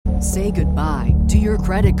Say goodbye to your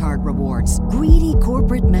credit card rewards. Greedy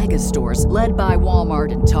corporate mega stores, led by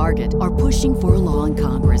Walmart and Target, are pushing for a law in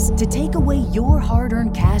Congress to take away your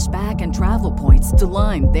hard-earned cash back and travel points to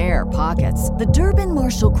line their pockets. The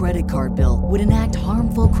Durbin-Marshall credit card bill would enact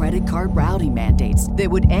harmful credit card routing mandates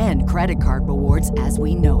that would end credit card rewards as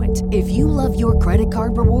we know it. If you love your credit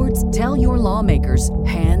card rewards, tell your lawmakers,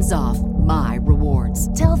 hands off my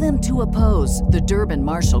rewards. Tell them to oppose the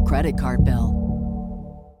Durbin-Marshall credit card bill.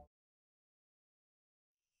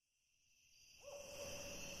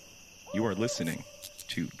 You are listening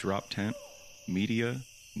to Drop Tent Media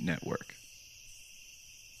Network.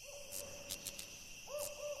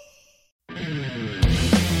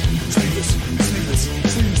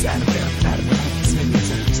 Sleeves, Adam,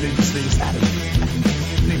 sleeves, Adam.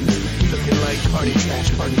 Looking like party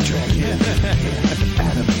trash, yeah.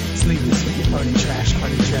 Adam, sleeves, party trash,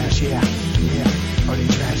 yeah. Party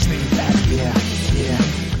trash, sleeves, Adam, yeah.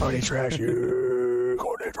 Party trash,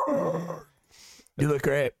 party trash. You look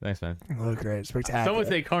great. Thanks, man. You look great. Spectacular. Someone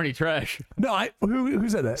say carny trash. No, who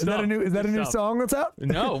said that? Is that a new song that's out?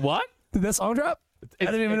 No, what? Did that song drop? I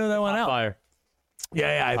didn't even know that went out. Fire.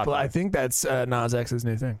 Yeah. I think that's Nas X's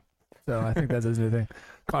new thing. So I think that's his new thing.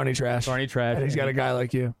 Carney trash. Carny trash. And he's got a guy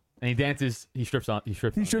like you. And he dances. He strips on. He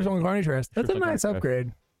strips on Carney trash. That's a nice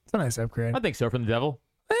upgrade. It's a nice upgrade. I think so from the devil.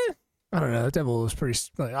 I don't know. The devil was pretty.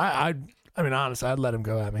 I mean, honestly, I'd let him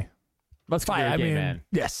go at me. Let's go, man.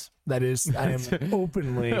 Yes, that is. I am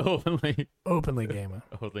openly gamer. Openly gamer.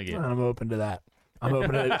 I'm open to that. I'm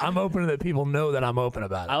open to that. People know that I'm open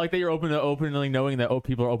about it. I like that you're open to openly knowing that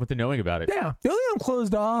people are open to knowing about it. Yeah. The only thing I'm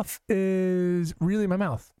closed off is really my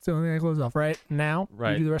mouth. It's the only thing I close off right now.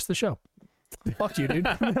 Right. You do the rest of the show. Fuck you, dude.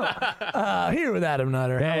 Here with Adam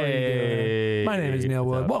Nutter. How are you doing? My name is Neil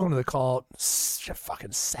Wood. Welcome to the call.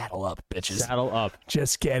 Fucking saddle up, bitches. Saddle up.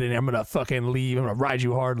 Just kidding. I'm gonna fucking leave. I'm gonna ride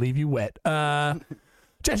you hard, leave you wet.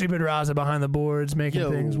 Jesse Pedraza behind the boards,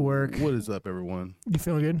 making things work. What is up, everyone? You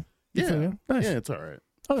feeling good? You feeling good? Nice. Yeah, it's all right.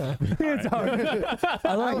 Okay. It's all right.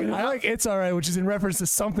 I like it's all right, which is in reference to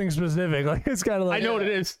something specific. Like it's kind of like I know what it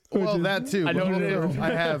is. Well, that too. I know what it is.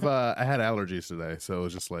 I had allergies today, so it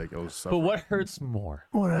was just like I was suffering. But what hurts more?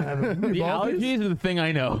 What happened? The allergies or the thing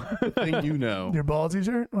I know? The thing you know. Your ballsies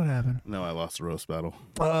hurt? What happened? No, I lost the roast battle.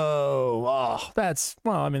 That's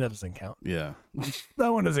I mean that doesn't count. Yeah.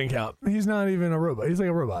 That one doesn't count. He's not even a robot. He's like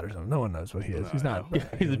a robot or something. No one knows what he is. He's not. Yeah,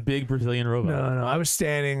 he's a big Brazilian robot. No. I was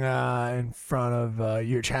standing in front of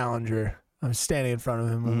your challenger. I was standing in front of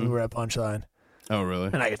him when we were at Punchline. Oh,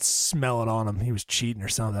 really? And I could smell it on him. He was cheating or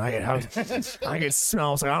something. I could smell.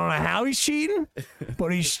 I was like, I don't know how he's cheating,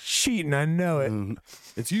 but he's cheating. I know it.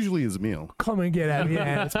 It's usually his meal. Come and get at me.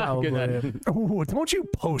 Yeah, it's probably it. Ooh, don't you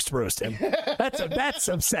post roast him? That's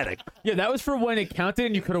upsetting. Yeah, that was for when it counted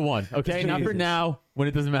and you could have won. Okay, not for now when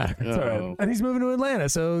it doesn't matter. It's all right. And he's moving to Atlanta,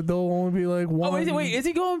 so there'll only be like one. Oh, wait, is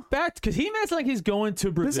he going back? Because he meant like he's going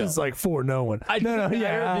to Brazil. This is like for no one.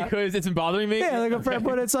 Yeah, because it's been bothering me. Yeah, like a friend,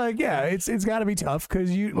 but it's like, yeah, it's got to be tough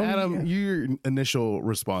because you. Adam, your initial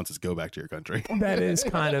response is go back to your country. That is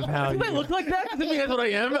kind of how. Does I look like that? Does it mean that's what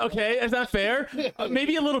I am? Okay, that's not fair.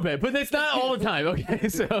 Maybe a little bit, but it's not all the time. Okay,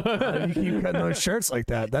 so you keep cutting those shirts like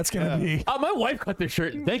that. That's gonna be. My wife cut this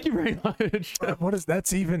shirt. Thank you very much. What is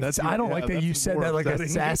that's even? That's I don't like that you said that like a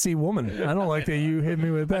sassy woman. I don't like that you hit me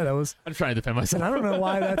with that. That was. I'm trying to defend myself. And I don't know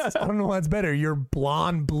why that's. I don't know why it's better. You're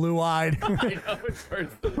blonde, blue-eyed. I know it's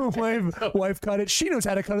worse. Wife cut it. She knows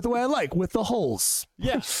how to cut it the way I like, with the holes.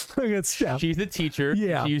 Yeah. She's a teacher.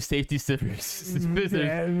 Yeah. She used safety scissors.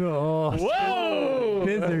 Yeah, Whoa!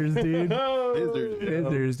 Scissors, dude.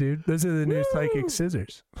 Scissors, dude. Those are the new psychic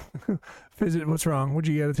scissors. What's wrong? Would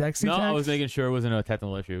you get a taxi? No, I was making sure it wasn't a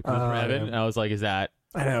technical issue. From Evan, and I was like, "Is that?"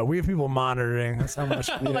 I know. We have people monitoring. That's how much.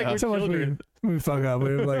 We fuck up.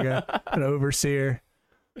 We have like an overseer.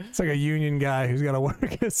 It's like a union guy who's got to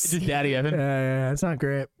work. It's just Daddy Evan. Yeah. It's not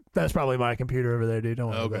great. That's probably my computer over there, dude. Don't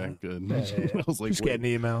worry about it. Good. Yeah. I was like, just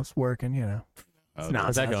getting emails, working. It's nonsense.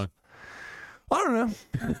 How's that going? I don't know.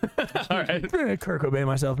 All right. Kurt Cobain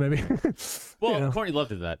myself, maybe. Well, Courtney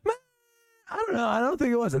loved that. I don't know. I don't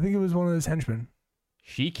think it was. I think it was one of his henchmen.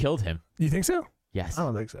 She killed him. You think so? Yes. I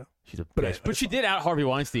don't think so. She's a bitch. But she did out Harvey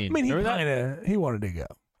Weinstein. I mean, he wanted to go.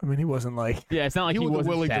 I mean, he wasn't like... Yeah, it's not like he wasn't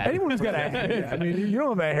willing sad. Anyone who's got a... I mean, you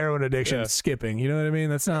don't have a heroin addiction skipping. You know what I mean?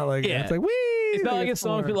 That's not like... Yeah. It's like, wee! It's not like a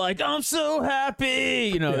song you're like, I'm so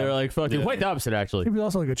happy. They're like, fucking quite the opposite, actually. He was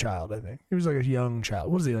also like a child, I think. He was like a young child.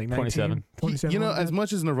 What was he, like 19? 27? As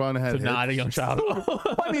much as Nirvana had... not a young child.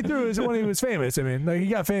 I mean, through when he was famous. I mean, like he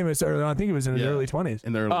got famous early on. I think he was in his early 20s.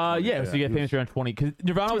 In the early 20s, yeah, so he got famous around 20. Because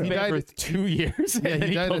Nirvana was banned for 2 years. Yeah,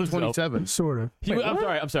 he died at 27. Sort of.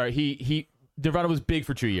 I'm sorry. He Nirvana was big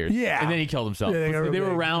for 2 years. Yeah. And then he killed himself. Yeah, they were big.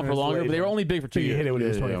 around for That's longer, way but they were more. only big for 2 So you years. hit it when he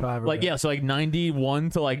was 25. Like, yeah, so like 91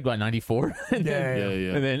 to like, what, 94? And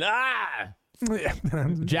Yeah. then, Yeah.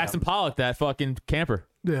 Jackson Pollock, that fucking camper.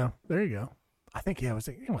 Yeah, there you go. I think it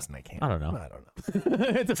wasn't that camp. I don't know. I don't know.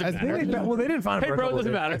 It doesn't matter. They didn't find him. Hey, for a bro, it couple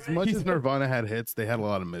doesn't days. matter. As much as Nirvana had hits, they had a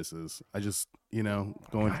lot of misses. I just, going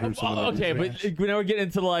through some of the Okay, but now we're getting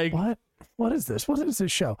into like. What? What is this? What is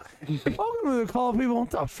this show? Welcome to the Call People.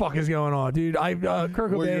 What the fuck is going on, dude? Kurt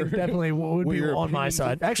Cobain definitely would be your on my opinions?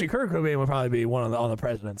 side. Actually, Kurt Cobain would probably be one on the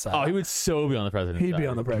president's side. Oh, he would so be on the president's He'd be side.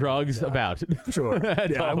 on the president's Drugs side. about. Sure.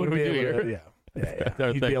 That's Yeah, I all wouldn't we be do able to. here. Yeah.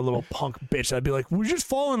 Don't He'd think- be a little punk bitch. I'd be like, "Would you just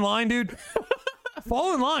fall in line, dude?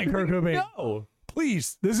 Fall in line, Kurt Cobain. No.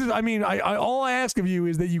 Please. This is. I mean, I all I ask of you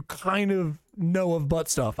is that you kind of know of butt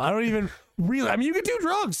stuff. I don't even really. I mean, you can do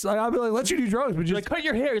drugs. I'll be like, let you do drugs, but just Like, cut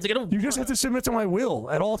your hair. It's like, I don't. you just have to submit to my will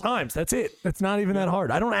at all times. That's it. That's not even that hard.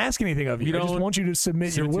 I don't ask anything of you. You I just don't want you to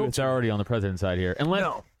submit your will. It's already on the president's side here.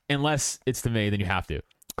 Unless it's to me, then you have to.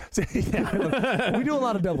 Yeah, we do a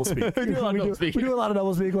lot of double speak. We do a lot of double speak. We do a lot of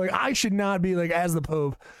double speak. Like, I should not be like, as the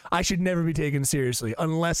Pope, I should never be taken seriously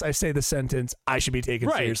unless I say the sentence, I should be taken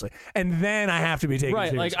Right. seriously, and then I have to be taken Right.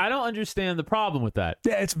 seriously. Like, I don't understand the problem with that.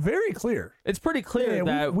 Yeah, it's very clear. It's pretty clear Yeah,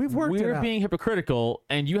 that we've worked it we're out. being hypocritical,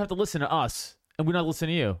 and you have to listen to us, and we're not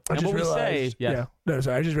listening to you. I and just what we realized, say, yeah. No,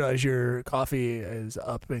 sorry. I just realized your coffee is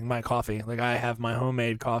upping my coffee. Like, I have my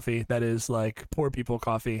homemade coffee that is like poor people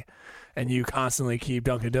coffee, and you constantly keep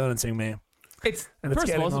Dunkin' Donutsing me. It's And it's first of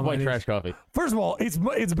getting all, this is on my white knees. trash coffee. First of all, it's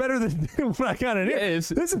better than what I got in here. It is.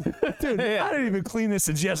 This is, dude. Yeah. I didn't even clean this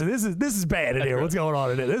since yesterday. This is bad in here. What's going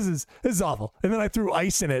on in it? This is awful. And then I threw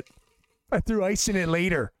ice in it. I threw ice in it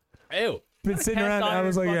later. Ew. Been sitting around. And I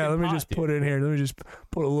was like, yeah, let me just put it in here. Let me just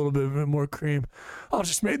put a little bit more cream. I'll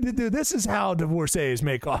just make. Dude, this is how divorcees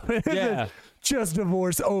make coffee. Yeah. Just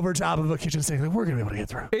divorce over top of a kitchen sink. Like, we're gonna be able to get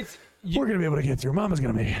through. We're gonna be able to get through. Mama's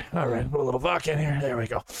gonna make it. All right, put a little vodka in here. There we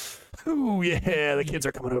go. Ooh, yeah, the kids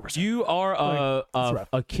are coming over. You are rough.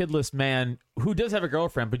 a kidless man who does have a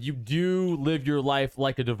girlfriend, but you do live your life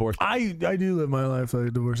like a divorced. I do live my life like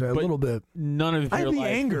a divorcee a little bit. None of I your have the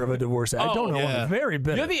life. anger of a divorcee. I don't know. yeah. I'm very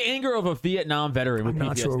bitter. You have the anger of a Vietnam veteran with I'm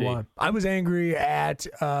not PTSD. sure why. I was angry at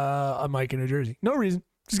a mic in New Jersey. No reason.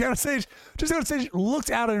 Just got on stage. Looked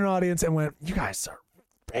out at an audience and went, "You guys are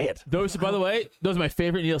bad." Those, by the way, those are my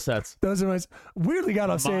favorite Neil sets. Those are my weirdly got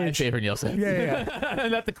on My stage. favorite Neil sets. Yeah.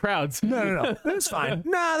 Not the crowds. No. It was fine.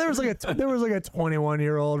 Nah, there was like a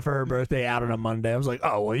 21-year-old for her birthday out on a Monday. I was like,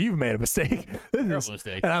 "Oh well, you've made a mistake." Terrible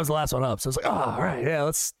mistake. And I was the last one up, so I was like, "Oh, all right, yeah,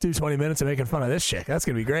 let's do 20 minutes of making fun of this chick. That's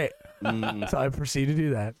gonna be great." So I proceeded to do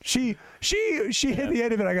that. She hit the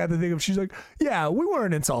end of it. I got to think of. She's like, "Yeah, we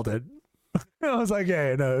weren't insulted." I was like,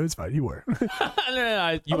 "Yeah, no, it's fine. You were."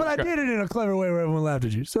 No, you But I did it in a clever way where everyone laughed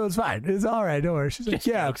at you, so it's fine. It's all right. Don't worry. She's like,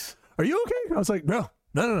 "Yeah, jokes. are you okay?" I was like, "No,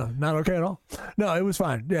 not okay at all. No, it was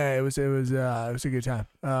fine. Yeah, it was a good time.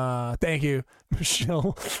 Thank you,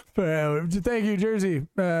 Michelle. Thank you, Jersey.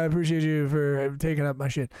 I appreciate you for taking up my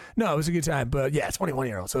shit. No, it was a good time. But yeah,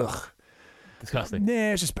 21-year-olds. Ugh. Disgusting. Nah,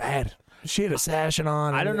 it's just bad. She had a sashing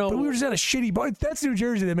on. I don't know. But we were just at a shitty bar. That's New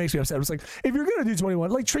Jersey that makes me upset. It's like, if you're going to do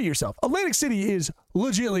 21, like, treat yourself. Atlantic City is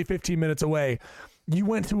legitimately 15 minutes away. You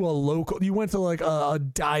went to like a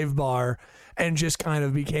dive bar and just kind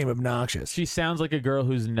of became obnoxious. She sounds like a girl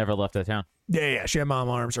who's never left that town. Yeah. She had mom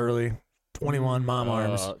arms early. 21 mom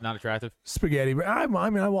arms. Not attractive. Spaghetti.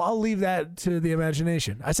 I'll leave that to the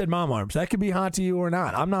imagination. I said mom arms. That could be hot to you or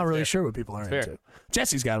not. I'm not really sure what people are Fair. into.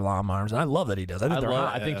 Jesse's got mom arms, and I love that he does. I think they're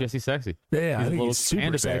hot. I think Jesse's sexy. Yeah, I He's a think little he's super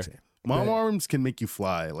panda bear. sexy. Mom arms can make you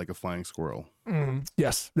fly like a flying squirrel.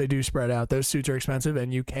 Yes, they do spread out. Those suits are expensive,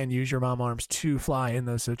 and you can use your mom arms to fly in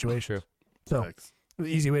those situations. True. So, Thanks.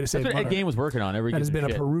 easy way to save That's what money. Ed Game was working on. That has been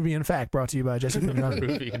a Peruvian fact brought to you by Jesse Pinata.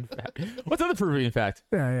 Peruvian fact. What's another Peruvian fact?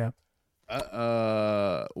 Yeah.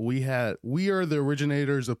 We are the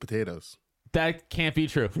originators of potatoes. That can't be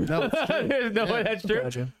true. No, it's true. There's no way that's true.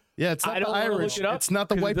 Gotcha. Yeah, it's not I the don't want to Irish. look it up. It's not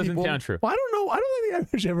the 'cause white it doesn't people. sound true. Well, I don't know. I don't think the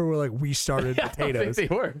Irish ever were like, we started I don't potatoes. think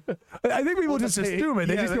they were. I think people just they- assume it.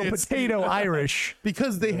 They yeah, just go it's- potato Irish.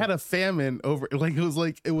 Because they had a famine over, like it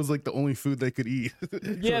was like the only food they could eat.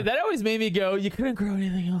 Yeah, that always made me go, you couldn't grow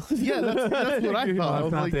anything else. Yeah, that's what I thought. I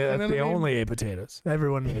was Not like, the, you know they what I mean? only ate potatoes.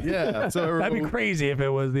 Everyone. Yeah, so That'd be everyone- crazy if it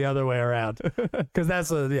was the other way around. Because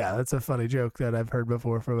that's a funny joke that I've heard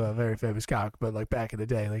before from a very famous cock. But like back in the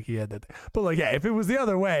day, like he had that. But like, yeah, if it was the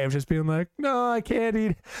other way of just being like, no, I can't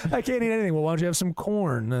eat anything. Well, why don't you have some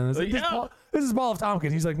corn? And it's like, Yeah. this is Paul F.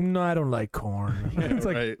 Tompkins. He's like, no, I don't like corn. It's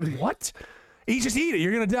like, right. what? Just eat it.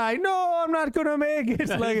 You're gonna die. No, I'm not gonna make it.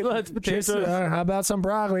 Like, Let's potatoes. how about some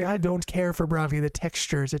broccoli? I don't care for broccoli. The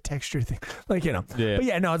texture is a texture thing. Like, you know. Yeah. But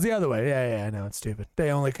yeah, no, it's the other way. Yeah, I know it's stupid.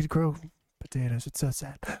 They only could grow potatoes. It's so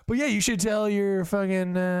sad. But yeah, you should tell your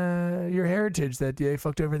fucking your heritage that they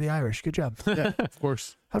fucked over the Irish. Good job. Yeah, of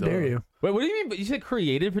course. How dare you? Wait, what do you mean? You said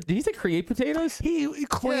created? Did you say create potatoes? He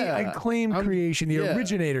claimed Yeah, I claimed I'm- creation, the yeah.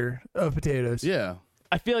 originator of potatoes. Yeah.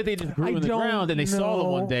 I feel like they just grew I in the don't ground and they saw them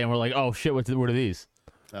one know. day and were like, "Oh shit, what are these?"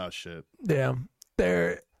 Oh shit. Yeah,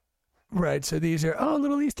 they're right. So these are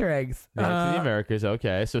little Easter eggs. Yeah, to the Americas.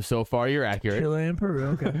 Okay, so far you're accurate. Chile and Peru.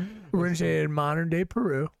 Okay, originated in modern day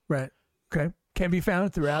Peru. Right. Okay, can be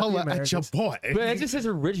found throughout the Holla at Americas. your boy. But it just says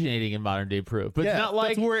originating in modern day Peru. But yeah, it's not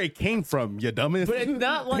like. that's where it came from, you dumbass. But it's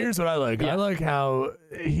not like. Here's what I like. Yeah. I like how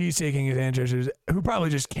he's taking his ancestors, who probably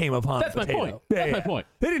just came upon. That's my potato. point. Yeah, That's my yeah. point.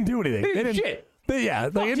 They didn't do anything. They didn't do shit. Yeah,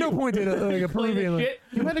 like at no point did a Peruvian, like, shit.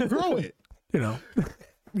 you had to grow it. you know,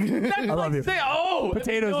 I love you. Say,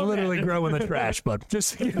 potatoes no, literally man. grow in the trash, bud.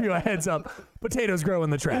 Just to give you a heads up, potatoes grow in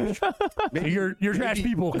the trash. Your trash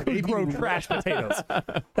people could grow trash potatoes.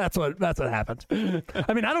 That's what happened.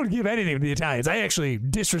 I mean, I don't give anything to the Italians. I actually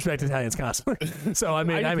disrespect Italians constantly. So I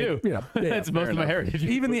mean, I do too. you know, yeah, That's most of my heritage.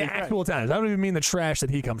 even the actual Italians. I don't even mean the trash that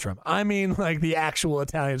he comes from. I mean like the actual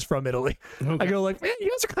Italians from Italy. I go like, man, you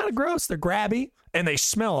guys are kind of gross. They're grabby and they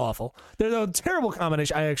smell awful. They're a terrible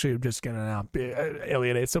combination. I actually am just gonna now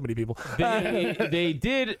alienate so many people. They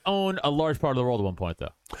did own a large part of the world at one point, though.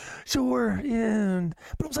 Sure, yeah,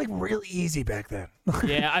 but it was like really easy back then.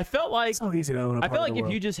 Yeah, I felt like So easy to own a I part feel of like the if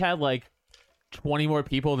world. you just had like 20 more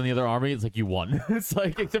people than the other army, it's like you won. It's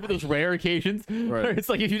like except for those rare occasions. Where it's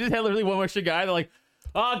like if you just had literally one extra guy, they're like,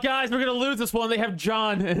 "Oh, guys, we're gonna lose this one." They have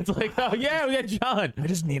John, and it's like, "Oh yeah, we got John." I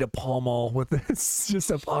just need a Pall Mall with this.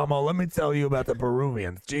 Just a Pall Mall. Let me tell you about the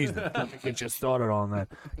Peruvians. Jesus, let me get you started on that.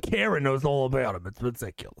 Karen knows all about them. It's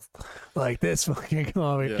ridiculous. Like this fucking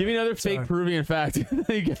comic. Give me another fake Peruvian fact.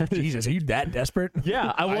 You guys- Jesus, are you that desperate?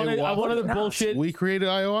 yeah, I wanted the bullshit. We created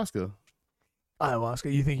ayahuasca.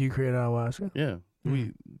 Ayahuasca. You think you created ayahuasca? Yeah.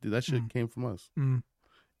 Dude, that shit came from us. Mm.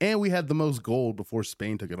 And we had the most gold before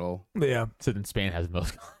Spain took it all. Yeah. So then Spain has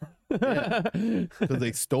most. Because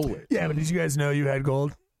they stole it. Yeah, but did you guys know you had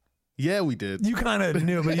gold? Yeah, we did. You kind of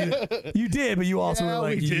knew, but you did, but you also Yeah, were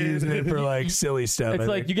like we did. using it for like silly stuff. It's I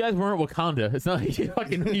like think. you guys weren't Wakanda. It's not like you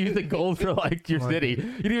fucking used the gold for like your city. You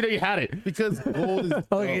didn't even know you had it. Because gold is.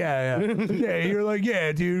 Oh, yeah. Yeah, you're like,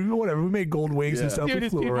 yeah, dude, whatever. We made gold wings and Yeah. stuff. Dude, We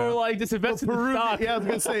these flew people around. were like just invested in Peru, stock. yeah, I was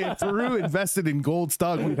gonna say if Peru invested in gold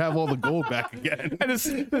stock, we'd have all the gold back again. And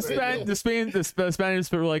the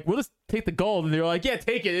Spaniards were like, "We'll just take the gold," and they were like, "Yeah,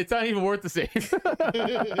 take it. It's not even worth the same."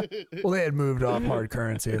 Well, they had moved off hard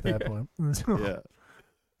currency at that point. So Yeah,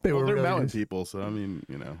 they well, were they're really mountain just- people, so I mean,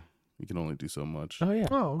 you can only do so much. Oh yeah.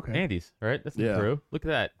 Oh, okay. Andes, right? That's Yeah. Peru. Look at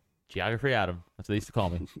that. Geography Adam. That's what they used to call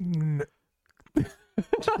me.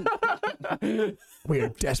 We are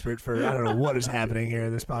desperate for, I don't know what is happening here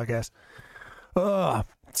in this podcast.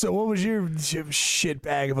 So what was your shit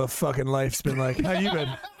bag of a fucking life's been like? How you been?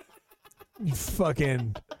 You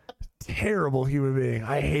fucking terrible human being.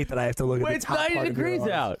 I hate that I have to look at Wait, the it's top 90 part of your degrees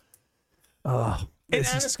life. out. Oh, And this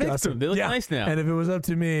Anna is fixed disgusting. them. They look nice now. And if it was up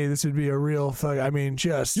to me, this would be a real fuck. I mean,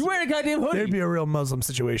 just You wearing a goddamn hoodie. there'd be a real Muslim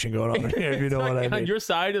situation going on here, if you know what I On mean. your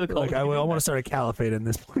side of the Like, culture. I want to start a caliphate in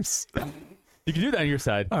this place. You can do that on your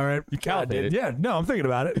side. All right, You caliphated. Yeah, no, I'm thinking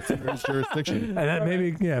about it. There's jurisdiction. And that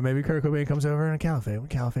maybe Kurt Cobain comes over in a caliphate. We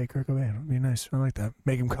caliphate Kurt Cobain. It'd be nice. I like that.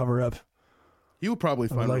 Make him cover up. He would probably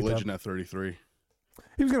would find like religion at 33.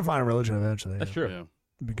 He was gonna find a religion eventually. That's yeah. true. Yeah.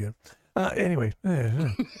 It'd be good. Anyway,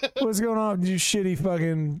 what's going on with you shitty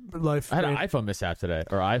fucking life? I had an man? iPhone mishap today,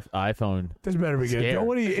 or iPhone. This better be good. Scare.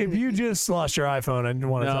 What do you, if you just lost your iPhone and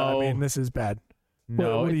want to? I No. mean, this is bad.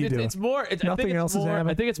 No, what are you doing? It's more. I Nothing think else it's is more,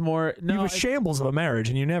 happening? I think it's more. No, you have a shambles of a marriage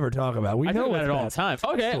and you never talk about it. We I know think about it's it all bad. the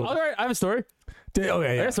time. Okay, Cool. all right. I have a story.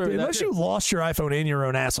 Okay, yeah. guess we're- Unless that's you it. lost your iPhone in your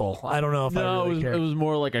own asshole. I don't know if I No, really care. it was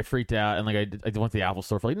more like I freaked out and like I went to the Apple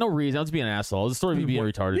store for like no reason. I was being an asshole. It was a story of me being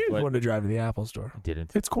retarded, You just but wanted to drive to the Apple store. I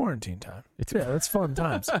didn't. It's quarantine time. It's Yeah, that's fun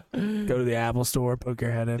times. Go to the Apple store, poke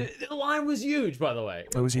your head in. The line was huge, by the way.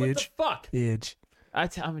 It was What huge? the fuck? Huge.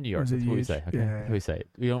 I'm in New York. Was it That's what we huge? say. Okay, Yeah, that's what we say it.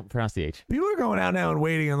 We don't pronounce the H. People are going out now and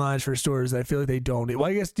waiting in lines for stores that I feel like they don't need. Well,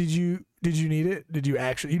 I guess did you need it? Did you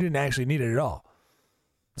actually? You didn't actually need it at all.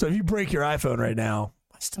 So if you break your iPhone right now,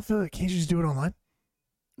 I still feel like can't you just do it online?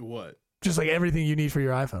 What? Just like everything you need for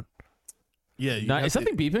your iPhone. Yeah. You Not, have is to-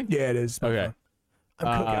 something beeping? Yeah, it is. Okay.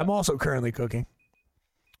 I'm cooking. I'm also currently cooking,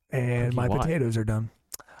 and Cooking my what? potatoes are done.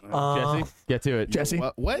 Jesse, get to it. Jesse,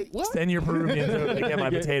 What? send your Peruvians over to get my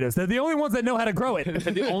potatoes. They're the only ones that know how to grow it.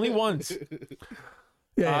 the only ones.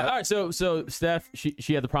 Yeah. All right, so Steph,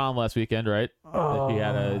 she had the prom last weekend, right? She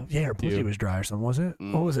had a yeah, her pussy was dry or something, was it?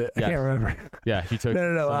 What was it? I Yes. can't remember. Yeah, she took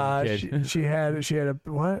No. some kid. She had a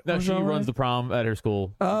what? No, What was she wrong with runs it? the prom at her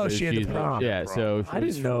school. Oh, because she had the she's- prom. Yeah, so I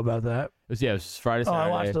didn't know about that. it was Friday, Oh, Saturday. I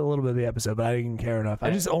watched a little bit of the episode, but I didn't care enough.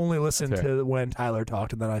 I just only listened That's fair. to when Tyler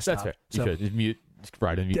talked, and then I stopped. That's fair. You So, should just mute, just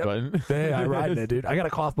ride the mute Yep. button. yeah, I ride it, dude. I got a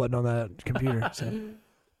cough button on that computer. So.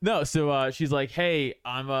 No, so she's like, "Hey,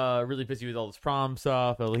 I'm really busy with all this prom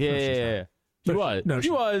stuff." I was like, "Yeah." She No, was. no,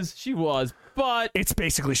 She was. But It's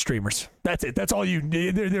basically streamers. That's it. That's all you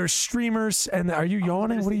need. There's streamers. And are you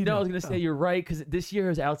yawning? What are you No, I was doing? gonna say you're right because this year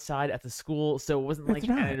was outside at the school, so it wasn't like That's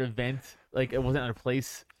right. at an event. Like it wasn't at a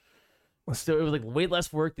place. So it was like way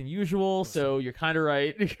less work than usual. So you're kind of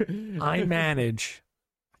right. I manage.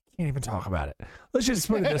 I can't even talk about it. Let's just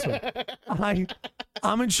put it this way.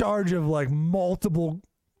 I'm in charge of like multiple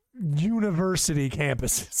university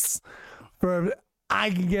campuses. I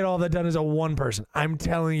can get all that done as a one person. I'm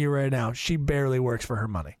telling you right now, she barely works for her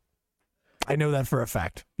money. I know that for a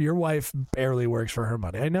fact. Your wife barely works for her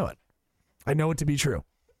money. I know it. I know it to be true.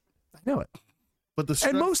 I know it. But the stress,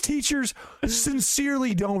 And most teachers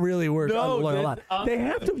sincerely don't really work No, like a lot. They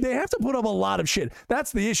have to put up a lot of shit.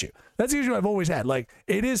 That's the issue. That's the issue I've always had. Like,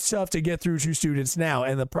 it is tough to get through to students now,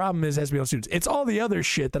 and the problem is it has to be on students. It's all the other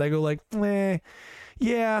shit that I go like,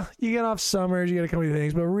 yeah, you get off summers, you got to come with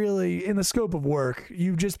things, but really, in the scope of work,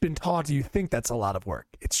 you've just been taught you think that's a lot of work.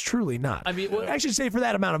 It's truly not. I mean, I should say for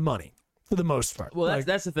that amount of money, for the most part. Well, Like,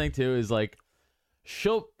 that's the thing too. Is like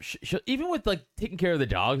she'll even with like taking care of the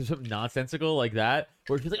dogs or something nonsensical like that,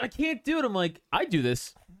 where she's like, I can't do it. I'm like, I do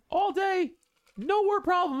this all day, no more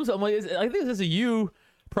problems. I'm like, I think this is a you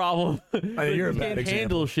problem. you're a you bad can't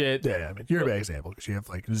handle shit. yeah, I mean, you're a bad example because you have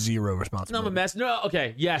like zero No, responsibility. I'm a mess. No,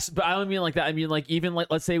 okay, yes, but I don't mean like that. I mean like even like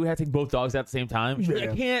let's say we had to take both dogs out at the same time. She's like,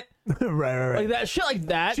 I can't right. like that shit like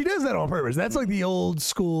that. She does that on purpose. That's like the old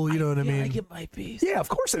school, you know what I mean? Like it might be. Yeah, of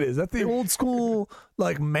course it is. That's the old school,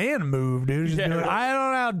 like, man move, dude. Just Yeah, doing, right. I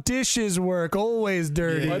don't know how dishes work. Always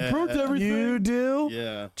dirty. Yeah. I proved everything. You do?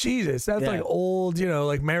 yeah. Jesus, that's Yeah. like old,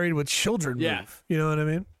 like married with children Yeah. move. You know what I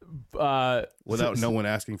mean? Without no one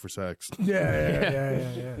asking for sex.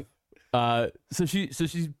 Yeah. So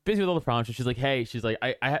she's busy with all the prompts. And she's like, hey, she's like,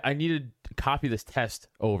 I need to copy this test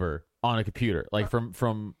over on a computer, like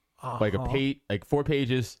from like a page, like 4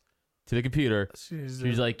 pages to the computer. She's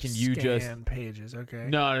like, can you just pages? Okay.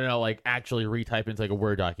 no, like actually retype into like a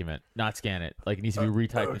Word document, not scan it. Like it needs to be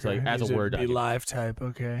retyped into like as a Word Be document. live type.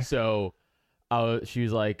 Okay. So she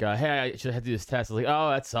was like, hey, I should have to do this test. I was like, oh,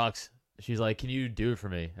 that sucks. She's like, can you do it for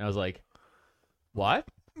me? And I was like, what?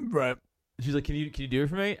 Right. She's like, can you do it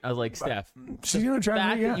for me? I was like, Steph, She's gonna try to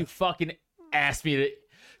fact make it that out. you fucking asked me to,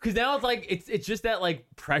 because now it's like it's just that like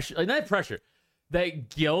pressure, like not pressure, that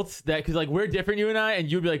guilt that because like we're different, you and I,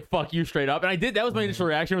 and you'd be like, fuck you straight up, and I did. That was my initial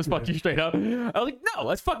reaction, was fuck you straight up. I was like, no,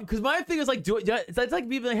 that's fucking, because my thing is like, do it. It's like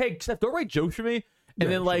me being like, hey, Steph, don't write jokes for me, and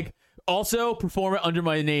then like also perform it under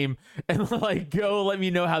my name, and like go let me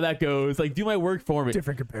know how that goes. Like do my work for me.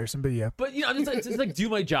 Different comparison, but yeah. But you know, it's just like do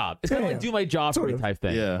my job. It's kind of Yeah, like do my job for sort me of. type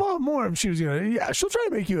thing. Yeah. Well, more if she was she'll try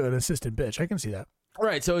to make you an assistant bitch. I can see that.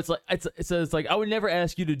 Right. So it's like it's like I would never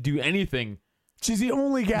ask you to do anything. She's the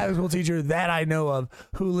only Catholic school teacher that I know of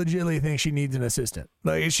who legitimately thinks she needs an assistant.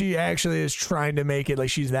 Like, she actually is trying to make it like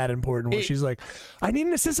she's that important. Where she's like, I need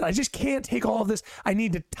an assistant. I just can't take all of this. I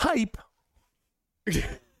need to type.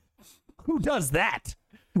 Who does that?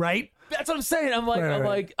 Right? That's what I'm saying. I'm like,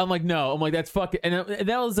 Right. I'm like, no. I'm like, that's fucking. And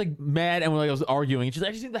that was like mad, and like I was arguing. And she's like,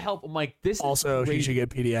 I just need the help. I'm like, this. Also, is she crazy. should get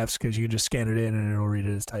PDFs because you can just scan it in and it'll read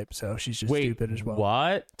it as type. So she's just Wait, stupid as well.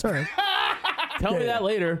 what? It's all right. Tell me Yeah. that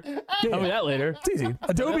later. Tell me that later. It's easy.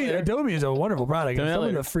 Adobe is a wonderful product. Tell me that Some of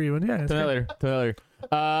later. the free one. Yeah. It's Tell me that great. later.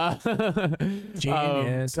 Tell me that later.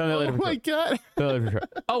 Genius. Tell me that later. Oh for my sure. god. Tell me that for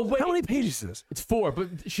sure. Oh wait, How many pages is this? it's 4, but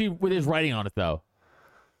she with his writing on it though.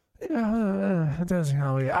 It doesn't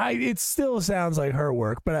always. It still sounds like her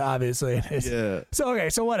work, but obviously it is. Yeah. So okay,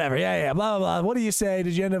 so whatever. Yeah. Blah blah blah. What do you say?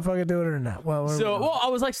 Did you end up fucking doing it or not? Well, I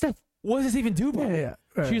was like, Steph, what does this even do? Bro? yeah.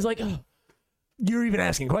 Right. She's like, oh, You're even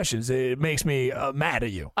asking questions. It makes me mad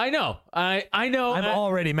at you. I know, I know. I'm and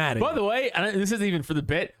already mad at By you. the way, and this isn't even for the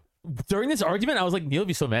bit. During this argument, I was like, Neil would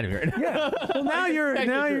be so mad at me right now. Yeah. Well, now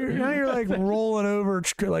you're like rolling over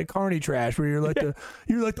like carny trash, where you're like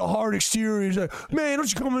the hard exterior. You're like, man,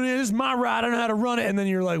 don't you come in? This is my ride. I know how to run it. And then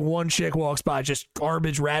you're like, one chick walks by, just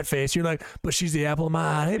garbage rat face. You're like, but she's the apple of my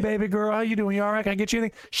eye. Hey, baby girl, how you doing? You all right? Can I get you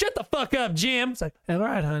anything? Shut the fuck up, Jim. It's like, all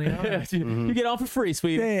right, honey. All right. You get on for free,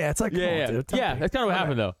 sweetie. Yeah. It's like, come Yeah, on, dude. Tell yeah, me. that's kind of what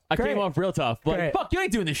happened though. I Great. came off real tough. Like, Great. fuck, you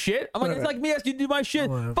ain't doing this shit. I'm like, it's Whatever. like me asking you to do my shit.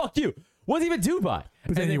 Whatever. Fuck you. When's he even due by?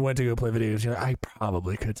 But then you went to go play video games. You're like, I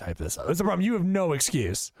probably could type this up. That's the problem. You have no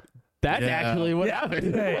excuse. That's actually what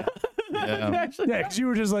happened. Yeah. Yeah, because you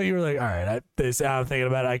were like, all right, I'm thinking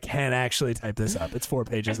about it. I can't actually type this up. It's 4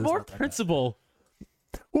 pages. It's more principle.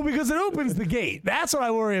 Well, because it opens the gate. That's what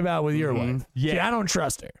I worry about with your wife. Yeah. See, I don't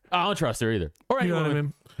trust her. I don't trust her either. Or you know what I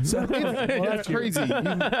mean? So, That's crazy.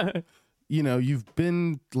 You've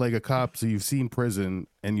been like a cop, so you've seen prison,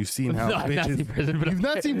 and you've seen how I've not seen prison, but you've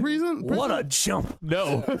not seen prison. What a jump!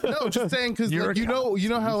 No, no, just saying because You're like, a cop. you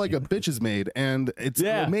know how like a bitch is made, and it's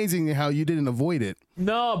amazing how you didn't avoid it.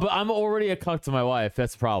 No, but I'm already a cuck to my wife.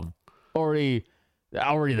 That's the problem. Already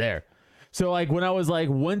there. So like when I was like,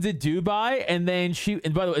 when's it due by? And then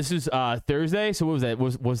and by the way, this is Thursday. So what was that?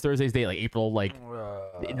 Was Thursday's date like April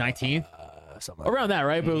 19th? Something Around that,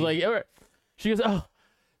 right? But it was like, she goes, oh,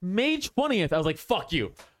 May 20th. I was like, fuck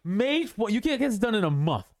you. You can't get this done in a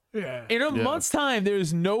month. Yeah. In a month's time,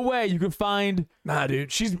 there's no way you could find. Nah,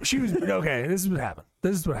 dude. She was okay. This is what happened.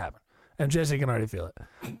 And Jesse can already feel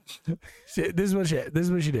it. This is what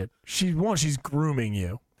she did. She's grooming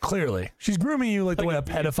you. Clearly, she's grooming you like the way a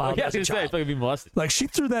pedophile does a child. It's like be molested. Like she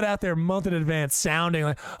threw that out there a month in advance, sounding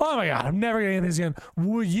like, "Oh my god, I'm never getting this again."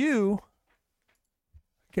 Would you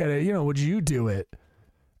get it? Would you do it?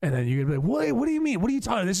 And then you could be like, "What do you mean? What are you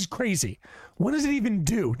talking? This is crazy. When does it even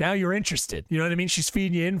do?" Now you're interested. You know what I mean? She's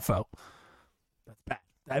feeding you info. That's bad.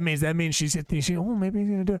 That means she's thinking, "Oh, maybe he's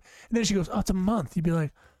gonna do it." And then she goes, "Oh, it's a month." You'd be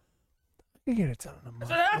like, "I can get it done in a month."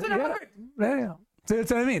 Yeah. So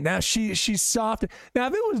that's what I mean. Now she's soft. Now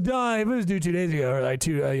if it was due 2 days ago or like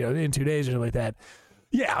in 2 days or something like that,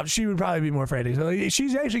 yeah, she would probably be more frantic. So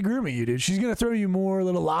she's actually grooming you, dude. She's gonna throw you more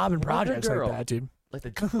little lob and projects like that, dude. Like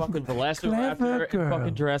the fucking Velociraptor in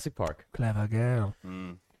fucking Jurassic Park. Clever girl.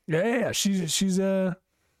 Yeah. She's she's throwing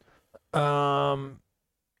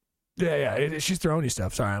you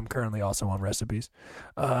stuff. Sorry, I'm currently also on recipes.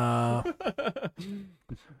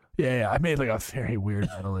 Yeah, I made like a very weird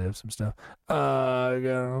medley of some stuff. Yeah,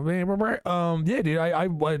 dude, I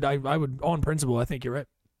would on principle. I think you're right.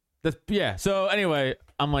 So anyway,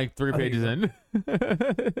 I'm like 3 pages in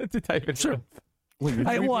to type it. Sure.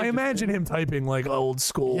 I imagine him typing like old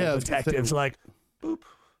school detectives, like boop.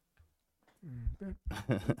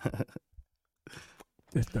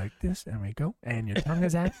 Just like this, there we go. And your tongue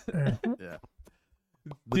is out. Yeah.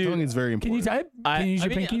 The tongue is very important. Can you type? Can you use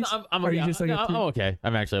your pinkies? I'm Or you just like I'm okay.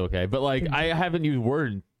 I'm actually okay. But like, I haven't used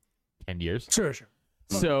Word in 10 years. Sure.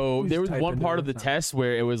 So You there was just type one into part it, of the it's test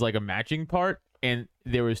where it was like a matching part, and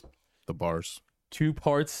there was The bars. 2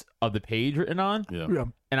 parts of the page written on. Yeah.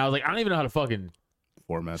 And I was like, I don't even know how to fucking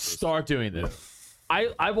Format. this. start doing this.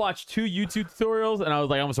 I watched 2 YouTube tutorials, and I was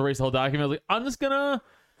like, I almost erased the whole document. I was like, I'm just gonna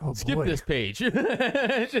skip boy. this page.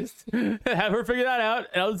 Just have her figure that out,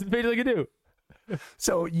 and I'll just the page I can do.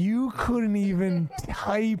 So you couldn't even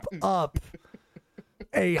type up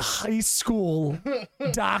a high school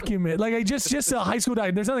document, like just a high school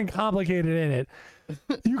document. There's nothing complicated in it.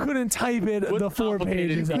 You couldn't type it the 4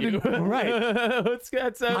 pages. Right.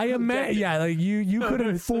 I imagine. Yeah, like you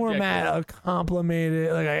couldn't format a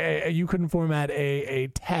complicated. Like you couldn't format a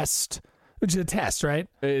test. Which is a test, right?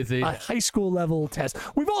 It's a high school level test.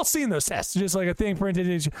 We've all seen those tests. Just like a thing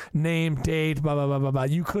printed, name, date, blah, blah, blah, blah, blah.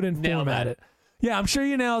 You couldn't format it. Yeah, I'm sure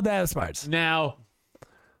you nailed that, Smarts. Now,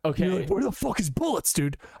 okay. You're like, where the fuck is bullets,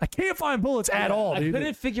 dude? I can't find bullets at all, dude. I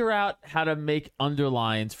couldn't figure out how to make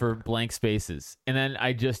underlines for blank spaces. And then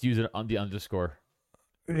I just use it on the underscore.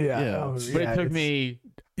 Yeah. Oh, But it took me...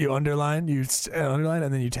 You underline,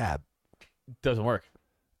 and then you tab. Doesn't work.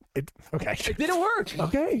 Okay. It didn't work.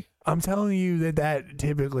 Okay. I'm telling you that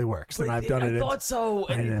typically works, and I've done it. I thought so,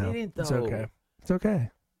 and it didn't, though. It's okay. It's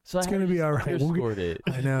okay. So it's going to be all right. Underscored it.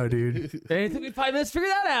 I know, dude. And it took me 5 minutes to figure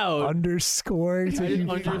that out. Underscore. I didn't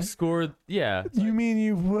underscore. Yeah. You mean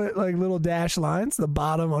you put like little dash lines, the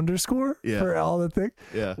bottom underscore for all the things?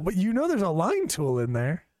 Yeah. But there's a line tool in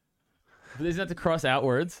there. But isn't that to cross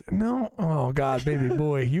outwards? No. Oh, God, baby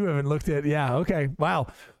boy. You haven't looked at. Yeah. Okay. Wow.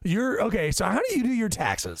 You're okay. So, how do you do your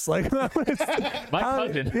taxes? Like, My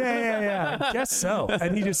cousin. Yeah. Guess so.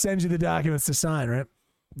 And he just sends you the documents to sign, right?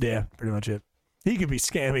 Yeah. Pretty much it. He could be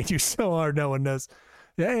scamming you so hard no one knows.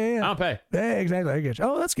 Yeah. I don't pay. Yeah, exactly. I get you.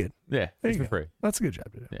 Oh, that's good. Yeah. There It's you for go. free. That's a good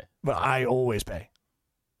job to do. Yeah. But I always pay.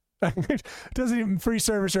 Doesn't even free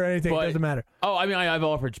service or anything. But- It doesn't matter. Oh, I mean, I've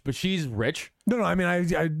offered, but she's rich. No. I mean,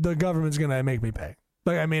 the government's gonna make me pay.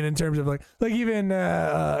 Like, I mean, in terms of like even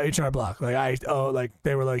H&R Block, like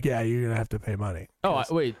they were like, yeah, you're gonna have to pay money. Oh,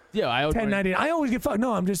 wait, yeah, I owe 1099. I always get fucked.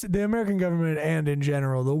 No, I'm just the American government and in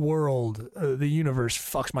general the world, the universe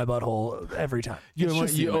fucks my butthole every time. You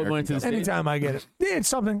owe money to the state. Anytime I get it, yeah, it's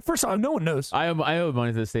something. First off, no one knows. I owe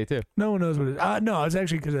money to the state too. No one knows what it is. No, it's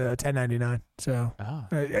actually because of 1099. So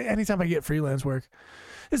anytime I get freelance work.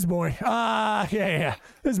 This is boring. Yeah.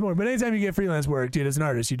 This is boring. But anytime you get freelance work, dude, as an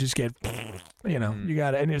artist, you just get, you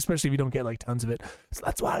got it. And especially if you don't get like tons of it. So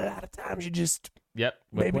that's why a lot of times you just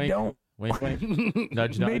maybe don't. Wink, wink.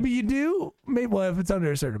 Nudge, nudge. Maybe you do. Maybe, well, if it's under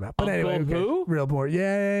a certain amount. But Uncle anyway, who? Real boring.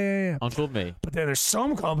 Yeah. Uncle me. But then there's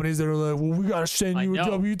some companies that are like, well, we got to send you a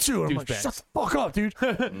W-2. And I'm like, Douchebags. shut the fuck up, dude.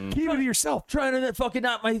 Keep it to yourself. Trying to fucking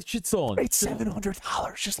knock my shit stolen. It's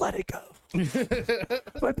 $700. Just let it go.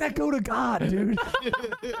 Let that go to God, dude.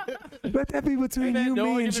 Let that be between you,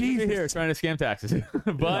 me, and Jesus. Here trying to scam taxes,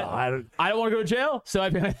 but No, I don't want to go to jail, so I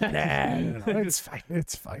pay my taxes. No, it's fine.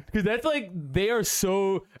 It's fine. Because that's like they are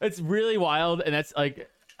so. It's really wild, and that's like.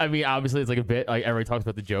 I mean, obviously, it's like a bit. Like everybody talks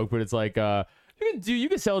about the joke, but it's like you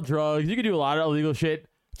can sell drugs, you can do a lot of illegal shit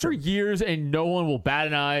for years, and no one will bat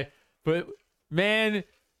an eye. But man,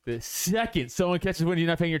 the second someone catches when you're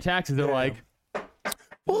not paying your taxes, they're like.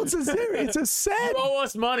 Well, it's a sad. You owe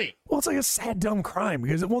us money. Well, it's like a sad, dumb crime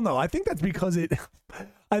because, well, no, I think that's because it.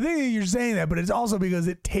 I think that you're saying that, but it's also because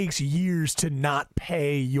it takes years to not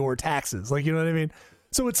pay your taxes. Like, you know what I mean?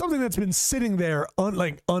 So it's something that's been sitting there,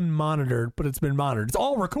 unmonitored, but it's been monitored. It's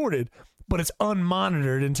all recorded, but it's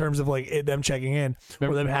unmonitored in terms of like them checking in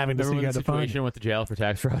or them having to see the the fine. situation went to jail for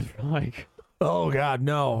tax fraud. Like, oh God,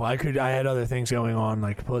 no! I had other things going on,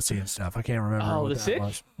 like pussy and stuff. I can't remember. Oh, what the that sitch?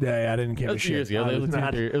 was. Yeah, I didn't give that a was 2 shit. years ago. It was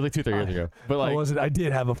like 2-3 years ago. But like, I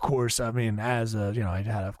did have, of course. I mean, as a, I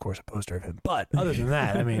had, of course, a poster of him. But other than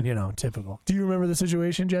that, I mean, typical. Do you remember the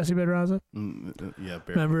situation, Jesse Pedraza? Yeah, barely.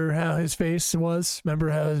 Remember how his face was?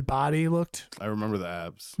 Remember how his body looked? I remember the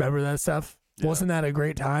abs. Remember that stuff? Yeah. Wasn't that a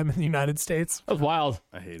great time in the United States? that was wild.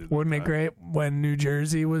 I hated it. Wasn't it great when New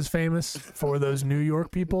Jersey was famous for those New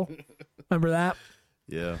York people? Remember that?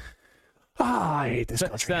 Yeah. I hate this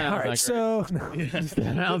country. Staten All right, Island's so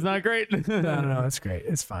Staten Island's not great. no, it's great.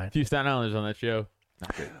 It's fine. A few Staten Islanders on that show.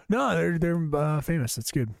 Not great. No, they're famous.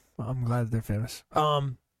 It's good. I'm glad that they're famous.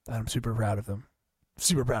 I'm super proud of them.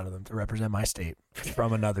 Super proud of them to represent my state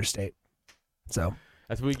from another state. So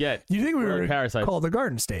That's what we get. you think we We're were parasites. called the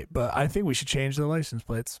Garden State, but I think we should change the license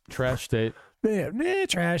plates. Trash state. Yeah,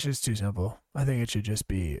 trash is too simple. I think it should just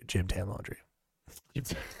be Gym Tan Laundry.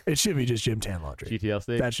 It should be just Gym Tan Laundry. GTL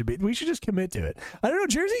state. That should be. We should just commit to it. I don't know.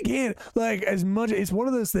 Jersey can't like as much. It's one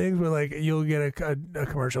of those things where like you'll get a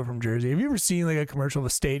commercial from Jersey. Have you ever seen like a commercial of a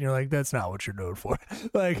state and you're like, that's not what you're known for?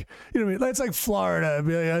 Like, you know what I mean? That's like Florida.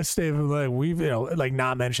 Be like, I stay from like we've like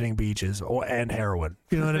not mentioning beaches and heroin.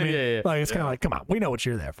 You know what I mean? Yeah. Like it's kind of like, come on, we know what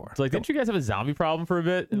you're there for. It's like, didn't you guys have a zombie problem for a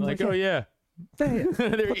bit? And like, oh yeah. Put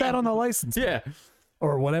that on the license. Yeah.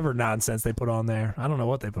 Or whatever nonsense they put on there. I don't know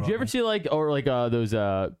what they put on. Did you ever see like those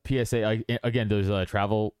PSA again those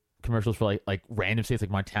travel commercials for like random states like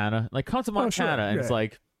Montana? Like come to Montana sure. and it's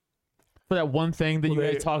like for that one thing that you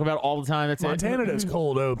guys talk about all the time. That's Montana does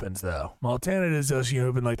cold opens though. Montana does those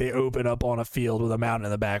open like they open up on a field with a mountain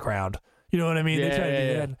in the background. You know what I mean? They try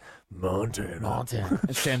to do that. Montana.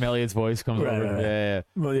 And Sam Elliott's voice comes over. Right. Yeah.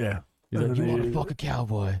 Well, yeah. He's like, you want to fuck a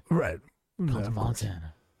cowboy? Right. Come to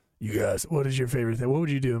Montana. You guys, what is your favorite thing? What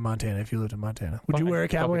would you do in Montana if you lived in Montana? Would you wear a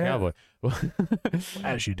cowboy hat?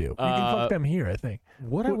 As you do. You can fuck them here, I think.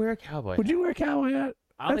 Would I wear a cowboy? Would you wear a cowboy hat?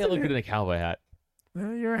 I don't think I look good in a cowboy hat.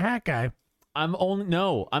 You're a hat guy. I'm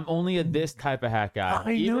only a this type of hat guy.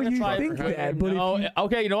 I know you think that, but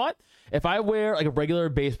okay, you know what? If I wear like a regular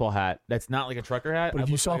baseball hat, that's not like a trucker hat. But if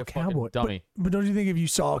you saw like a cowboy, dummy. But don't you think if you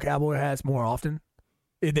saw cowboy hats more often,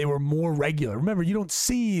 if they were more regular? Remember, you don't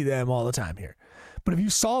see them all the time here. But if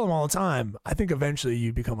you saw them all the time, I think eventually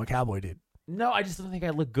you'd become a cowboy dude. No, I just don't think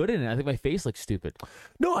I look good in it. I think my face looks stupid.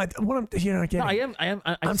 No, I'm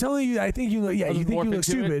telling you, I think you look. Yeah, you think you look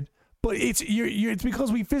stupid. But it's it's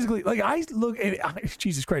because we physically like I look at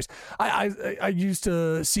Jesus Christ. I used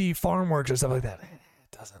to see farm workers and stuff like that.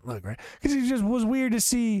 It doesn't look right because it just was weird to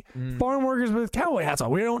see farm workers with cowboy hats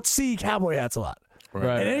on. We don't see cowboy hats a lot.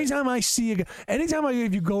 Right. And anytime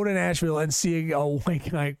if you go to Nashville and see a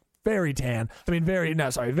like very tan,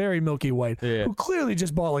 very milky white, who clearly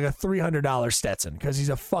just bought like a $300 Stetson because he's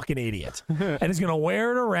a fucking idiot and he's gonna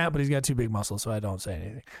wear it around, but he's got too big muscles, so I don't say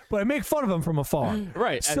anything. But I make fun of him from afar.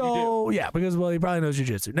 Right. So yeah, because he probably knows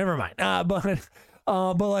jiu-jitsu. Never mind. But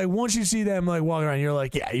But like once you see them like walking around, you're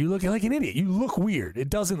like, yeah, you looking like an idiot. You look weird. It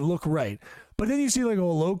doesn't look right. But then you see like a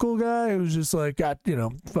local guy who's just like got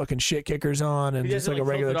fucking shit kickers on and He just doesn't, like a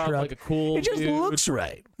regular tilt it up truck. like a cool it just dude. looks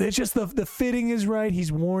right. It's just the fitting is right.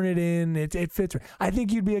 He's worn it in. It fits right. I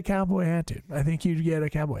think you'd be a cowboy hat dude. I think you'd get a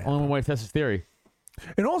cowboy hat. Only one way to test his theory.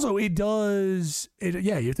 And also it does.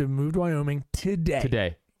 Yeah, you have to move to Wyoming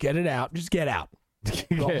today. Get it out. Just get out.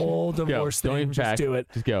 The whole divorce Don't thing. even Just pack. do it.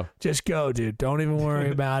 Just go. Just go, dude. Don't even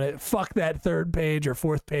worry about it. Fuck that third page or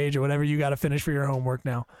fourth page or whatever you got to finish for your homework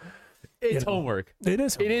now. It's homework. It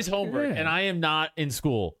is. It is homework, Yeah. and I am not in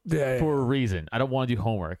school Yeah, yeah. for a reason. I don't want to do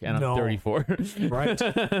homework, and I'm No. 34. Right.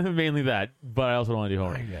 Mainly that, but I also don't want to do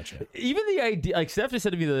homework. I gotcha. Even the idea, like Steph just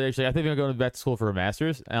said to me the other day, she's like, I think I'm going back to school for a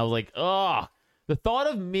master's, and I was like, oh, the thought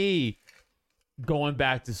of me going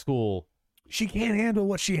back to school. She can't handle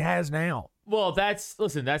what she has now. Well, that's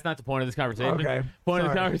not the point of this conversation. Okay, Point of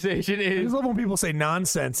the sorry. conversation I is. just love when people say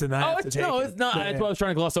nonsense and I have to It's take no, it. it's not. Yeah, That's yeah. why I was trying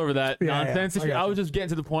to gloss over that Yeah, yeah, nonsense. I got I you. was just getting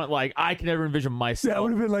to the point, like, I can never envision myself. That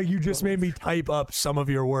would have been like you just made me type up some of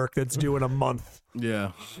your work that's due in a month.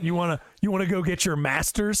 Yeah. You wanna go get your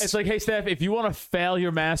master's? It's like, hey, Steph, if you want to fail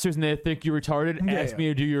your master's and they think you're retarded, Yeah, ask yeah. me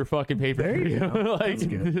to do your fucking paper. There you go. Like, That's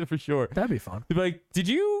good. for sure. That'd be fun. They'd be like, did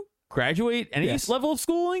you graduate any Yes. level of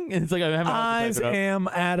schooling? And it's like, I haven't. I also typed it up. am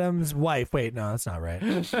Adam's wife. Wait, no, that's not right.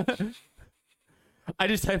 I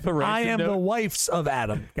just type a I random am the note. wife's of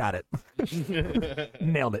Adam. Got it.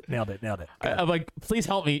 Nailed it. I'm like, please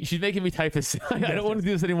help me. She's making me type this. I don't want to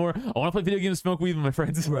do this anymore. I want to play video games, smoke weed with my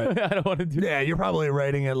friends. Right. I don't want to do. Yeah, you're probably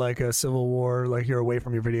writing it like a Civil War, like you're away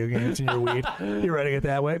from your video games and your weed. You're writing it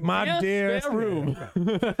that way. My Yes, dearest spare room.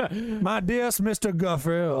 my dearest Mr.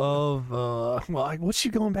 Guffer of what's she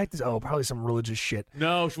going back to? Oh, probably some religious shit.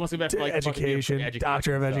 No, she wants to go back to like fucking Education,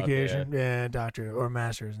 doctor of stuff, education, yeah, doctor or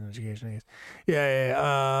master's in education. I guess. Yeah.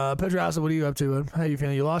 Pedraza, what are you up to? How you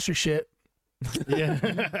feeling? You lost your shit. Yeah.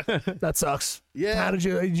 That sucks. Yeah. How did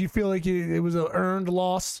you feel like it was an earned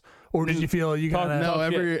loss, or did you feel you Talk- kind of No,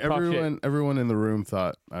 Talk shit. Talk everyone in the room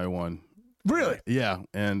thought I won. really? Yeah,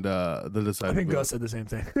 and the decided. I think Gus said the same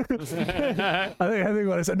thing. I think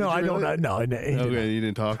what I said. No, I don't. really? No, he didn't. Okay, you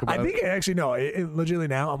didn't talk about I think it. actually no. Legitimately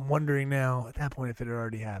now, I'm wondering now. At that point, if it had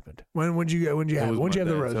already happened, when you It have was when you have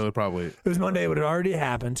the Monday, rose? so it probably It was Monday. It would have already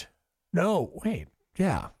happened. No, wait.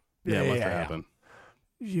 Yeah. it must have happened.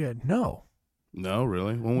 Yeah. No. No,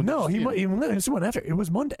 really? When would No. you see it? This went after. It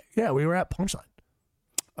was Monday. Yeah, we were at Punchline.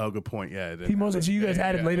 Oh, good point. Yeah, it did. He mostly. So you guys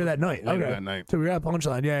had it later that night. Later Okay. that night. So we were at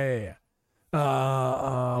Punchline. Yeah.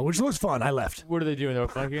 Which looks fun. I left, What are they doing? They're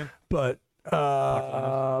playing again. but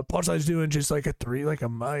Punchline's doing just like a 3-minute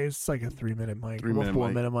mic, 3-minute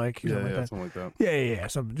 4-minute mic, Yeah, something like yeah, that. something like that. Yeah.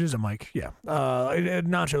 Just a mic. Yeah.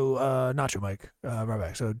 Nacho mic. Right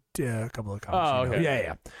back. So a couple of comments. Oh, okay.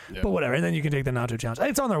 Yeah. Yeah. But whatever. And then you can take the nacho challenge.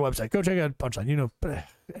 It's on their website. Go check out Punchline. But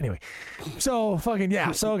anyway. So fucking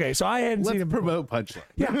yeah. So okay. So I hadn't seen Let's him. promote Punchline.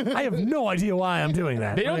 Yeah. I have no idea why I'm doing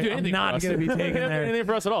that. They don't do I'm anything. not for us. going to be They taken don't do there. anything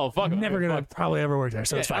for us at all. Fuck. 'em. Never gonna Fuck. probably ever work there,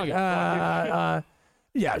 so it's Yeah, fine. okay.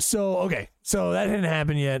 Yeah. So okay. So that didn't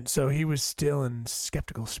happen yet. So he was still in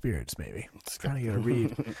skeptical spirits, maybe. Trying to get a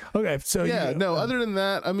read. Okay. So Yeah, no. Other than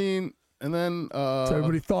that, I mean, and then so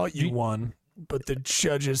everybody thought you won, but the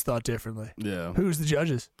judges thought differently. yeah, Who's the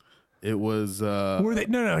judges? it was. Were they?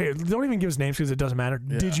 No. Here, don't even give us names because it doesn't matter.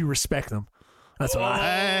 Did you respect them? That's what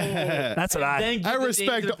I. That's what I. Thank you I for the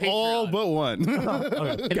respect names of the all Patreon. but one.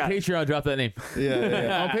 Okay, And got it. Patreon, drop that name.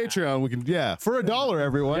 yeah. On Patreon, we can. Yeah, for $1,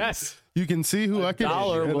 everyone. Yes. You can see who I can.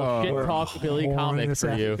 Dollar shit will on. shit talk Billy whoring comic this for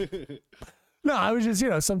out. you. No, I was just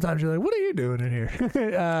sometimes you're like, what are you doing in here?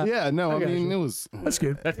 Yeah, no, I got mean you. it was. That's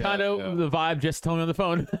good. That's kind of the vibe Jess told me on the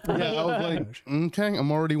phone. Yeah, I was like, okay,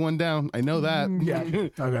 I'm already one down. I know that. Yeah.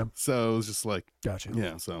 Okay. So it was just like, Gotcha.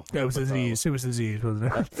 yeah. So It was disease. It was disease,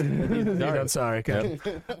 wasn't it? Sorry. I'm sorry. Okay.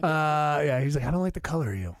 Yeah, he's like, I don't like the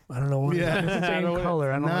color of you. I don't know what. Yeah. It's the same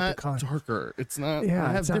color. I don't like not the color. darker. It's not. Yeah, I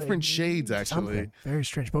have it's not- different shades actually. Something very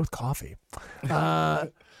strange. Both coffee.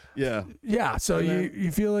 Yeah. Yeah. So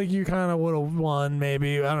you feel like you kind of would have won,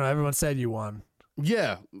 maybe. I don't know. Everyone said you won.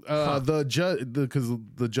 Yeah, the judge, because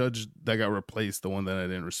the judge that got replaced, the one that I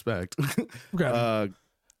didn't respect, Okay.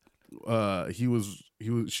 she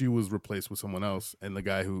was replaced with someone else, and the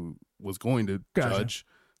guy who was going to Gotcha. judge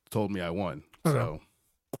told me I won. Okay. So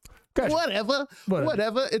Gotcha.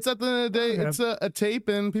 whatever. It's at the end of the day, Okay. it's a tape,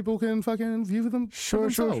 and people can fucking view them. for Sure.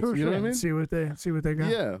 themselves, You know what I mean? See what they got.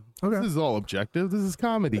 Yeah. Okay. This is all objective. This is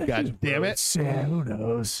comedy. God damn it. Yeah, who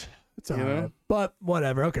knows? It's all You know? right. But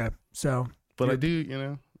whatever. Okay. So. But I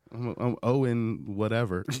do, I'm owing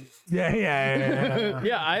whatever. Yeah.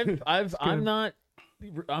 Yeah, I'm not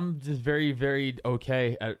I'm just very, very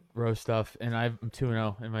okay at roast stuff, and I'm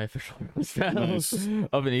 2-0 in my official roast battles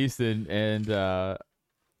up in Easton, and I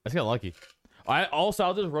just got lucky. I'll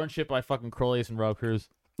just run shit by fucking Crowley's and Rob Cruz.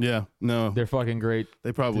 Yeah, no, They're fucking great.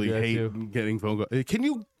 they probably do that hate too. getting phone calls. Hey, can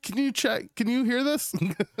you check? Can you hear this?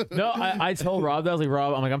 No, I told Rob that. I was like,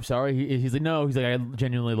 Rob, I'm like, I'm sorry. He's like, no. He's like, I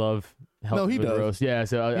genuinely love helping he with does. roast. Yeah,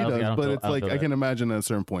 so He I was like, I does, don't but feel- it's I don't like feel I that. can imagine at a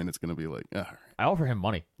certain point it's gonna be like, all right, I offer him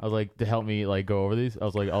money. I was like, to help me like go over these. I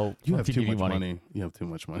was like, I'll you have give too you much money. You have too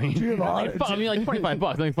much money. Do you have a lot of- I mean, like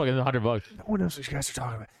 $25, like fucking $100. No one knows what you guys are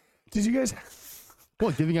talking about. Did you guys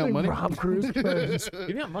What, giving out like money? Rob Cruz? Give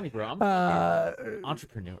me that money, bro. I'm an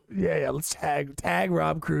entrepreneur. Yeah, let's tag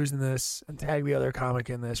Rob Cruz in this and tag the other comic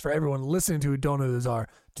in this for everyone listening to who don't know who those are.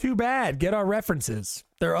 Too bad. Get our references.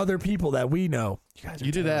 There are other people that we know. You guys are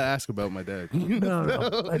You did terrible. ask about my dad.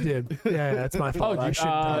 No, I did. Yeah, that's my fault. I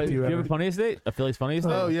shouldn't talk to do you you have ever. a funniest date? A Philly's funniest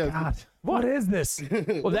date? Oh yeah. God, what is this?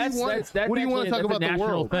 Well, that's want- that's what do you wanna actually- talk that's about a the national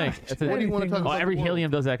world? thing. That's a, What do you want to talk oh, about? every the world?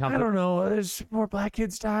 helium does that I concept. don't know. There's more black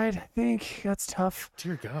kids died. I think that's tough.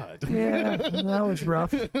 Dear God. Yeah, that was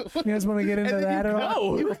rough. You guys want to get into that at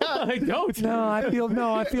all? No, I don't.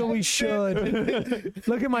 No, I feel we should.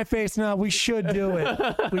 Look at my face now. We should do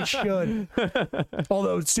it. We should.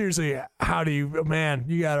 Although seriously, how do you, man?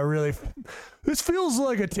 You gotta really. This feels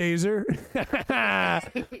like a taser.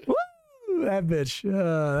 Woo, that bitch.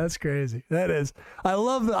 That's crazy. That is. I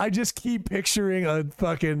love that. I just keep picturing a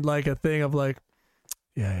fucking like a thing of like,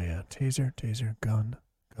 yeah. Taser, gun,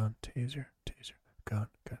 taser,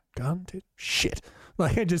 gun, shit.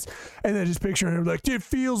 Like I just, and then just picturing him like, it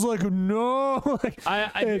feels like a no. Like,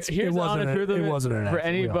 Here's the honest truth of it wasn't an for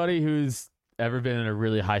accident. We all- anybody who's ever been in a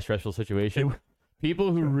really high stressful situation.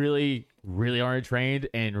 People who really aren't trained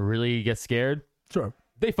and really get scared, Sure.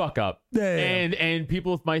 they fuck up. Yeah. And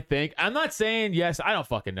people might think, I'm not saying yes, I don't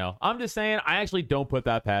fucking know. I'm just saying I actually don't put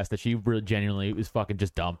that past that she really genuinely was fucking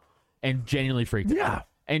just dumb and genuinely freaked out. Yeah.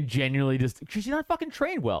 And genuinely just because she's not fucking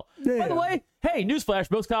trained well. Yeah. By the way, hey, newsflash,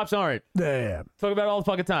 most cops aren't. Yeah. Talk about it all the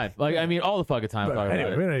fucking time. Like I mean all the fucking time. But Talk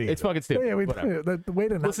anyway, about we don't it. need to It's get fucking stupid. Yeah, Whatever. the way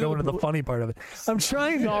to not Listen go to into the funny part of it. I'm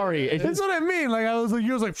trying to. Sorry. It's That's just, what I mean. Like I was like,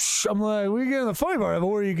 you was like, Shh. I'm like, we get in the funny part of it,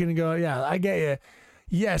 or you can go, yeah, I get you.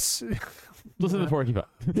 Yes. listen to the porcupine.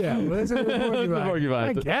 Yeah. Listen to the porcupine. porcupine.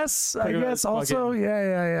 I guess. Talk about Also. fucking-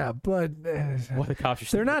 Yeah. But What the cops are they're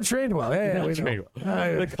stupid. not trained well. Yeah. They're We not trained know.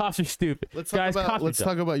 well. The cops are stupid. Let's Guys, talk about cops are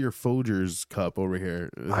dumb. talk about your Folgers cup over here.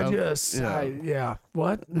 Yeah.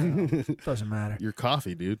 What? No, doesn't matter. Your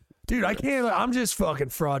coffee, dude. Dude, I can't. I'm just fucking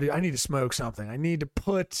fraud. Dude. I need to smoke something. I need to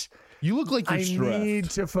put. You look like you're I stressed. need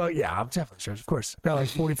to fuck. Yeah, I'm definitely stressed. Of course, got like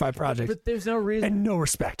 45 projects But there's no reason. and no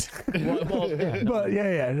respect. well, yeah, no, But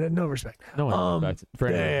yeah, no respect. no one respects it for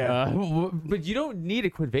anyone. yeah. But you don't need to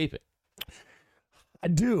quit vaping. I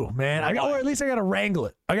do, man. Or at least I gotta wrangle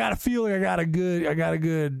it. I gotta feel like I got a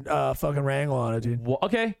good fucking wrangle on it, dude. Well,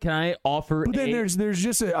 okay, can I offer? But then there's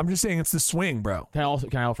just I'm just saying it's the swing, bro. Can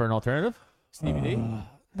I offer an alternative? CBD.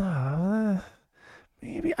 Nah,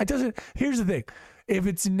 maybe it doesn't. Here's the thing. If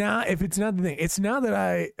it's not the thing, it's not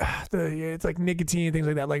that it's like nicotine, things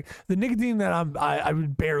like that. Like the nicotine that I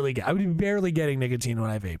would barely get. I would be barely getting nicotine when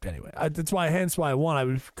I vaped anyway. That's why, hence why I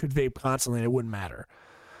could vape constantly and it wouldn't matter.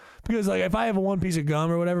 Because like if I have a one piece of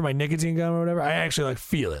gum or whatever, my nicotine gum or whatever, I actually like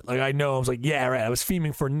feel it. Like I know I was like, yeah, right. I was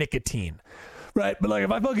fiending for nicotine. Right, but like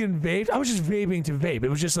if I fucking vaped, I was just vaping to vape. It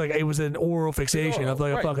was just like it was an oral fixation of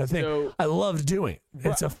like a Right, fucking thing. so- I loved doing it.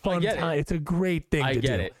 It's a fun get it. time. It's a great thing I to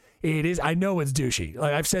get do. it. It is. I know it's douchey.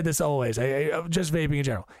 Like I've said this always. I just vaping in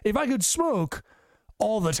general. If I could smoke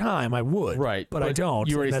all the time, I would. Right, but I don't.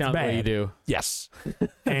 You already and that's sound bad. like you do. Yes.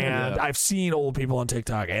 And I've seen old people on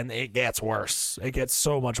TikTok, and it gets worse. It gets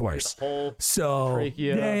so much worse. Whole So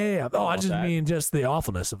trachea, yeah. Oh, I all just that. mean just the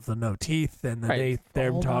awfulness of the no teeth and Right.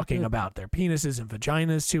 they're All talking about about their penises and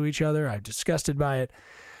vaginas to each other. I'm disgusted by it.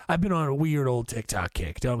 I've been on a weird old TikTok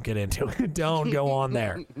kick. Don't get into it. Don't go on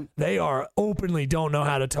there. They are openly don't know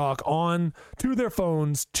how to talk on to their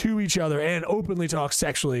phones to each other and openly talk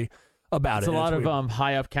sexually about It's it. a lot It's of weird.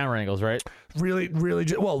 high up camera angles, right? really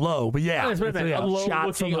low, but yeah. Wait a minute, yeah. low,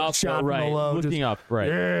 Shot from looking the- up, shot from the right? low, Looking just- up, right?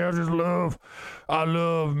 Yeah, I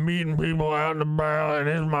love meeting people out and about, and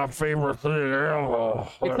it's my favorite thing ever.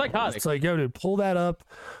 It's psychotic. It's like, yo, dude, pull that up.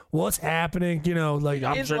 What's happening? You know, like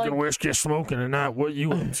I'm It's drinking like- whiskey, smoking tonight. What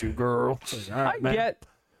you up to, girl? It's like, all I right, man. get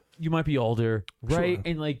you might be older, right? Sure.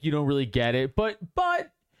 And like you don't really get it, but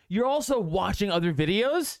you're also watching other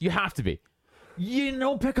videos. You have to be. You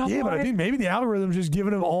don't pick up Yeah, on but I it? think maybe the algorithm's just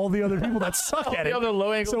giving them all the other people that suck at the it. other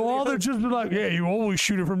low angle So all videos. they're just like, yeah, you always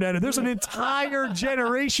shoot it from down there. There's an entire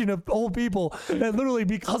generation of old people that literally,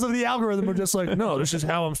 because of the algorithm, are just like, no, this is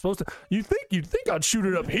how I'm supposed to. You'd think I'd shoot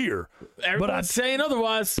it up here, Everyone's saying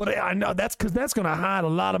otherwise. but I know that's because that's going to hide a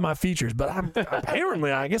lot of my features. But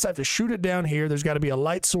apparently, I guess I have to shoot it down here. There's got to be a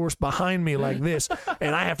light source behind me like this,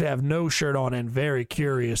 and I have to have no shirt on and very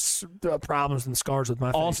curious problems and scars with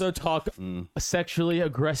my face. Also talk sexually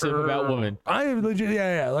aggressive about women. I am legit,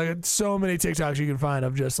 yeah. Like so many TikToks you can find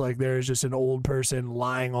of just like there's just an old person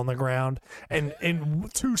lying on the ground, and in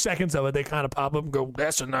 2 seconds of it, they kind of pop up and go,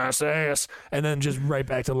 "That's a nice ass," and then just right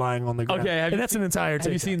back to lying on the ground. Okay, and that's an entire. Have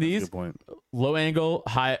you TikTok. seen these? Good point. Low angle,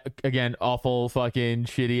 high, again, awful fucking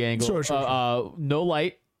shitty angle. Sure. No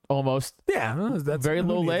light, almost. Yeah, that's Very who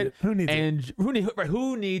low needs light. it? Who needs it? and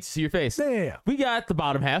who needs to see your face? Yeah. We got the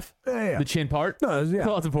bottom half, Yeah. the chin part. No, yeah.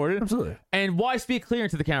 That's important. Absolutely. And why speak clear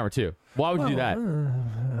into the camera too? Why would you do that?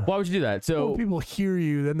 Why would you do that? So When people hear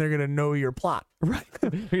you, then they're gonna know your plot. right,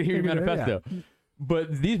 hear your gonna- manifesto.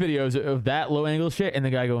 But these videos of that low angle shit, and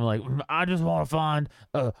the guy going like, "I just want to find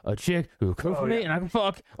a chick who will cook for me, and I can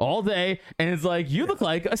fuck all day," and it's like, you look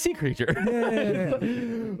like a sea creature.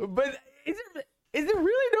 But is there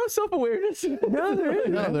really no self awareness? No, there is.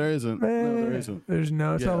 No, there isn't. No, there isn't. There's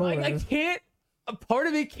no I can't. A part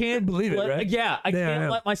of me can't believe it, let- right? Yeah, I Yeah, I can't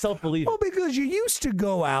know. let myself believe Well, it. because you used to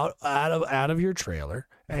go out of your trailer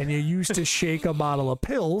and you used to shake a bottle of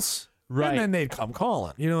pills, Right. And then they'd come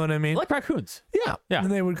calling. You know what I mean? Like raccoons. yeah, Yeah.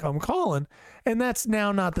 And they would come calling, and that's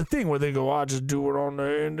now not the thing where they go, "I just do it on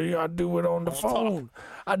I do it on the phone.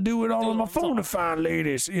 I do it on my phone to find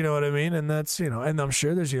ladies." You know what I mean? And that's and I'm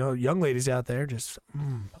sure there's young ladies out there, just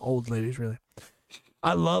old ladies really.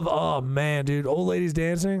 I love. Oh man, dude, old ladies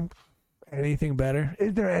dancing. Anything better?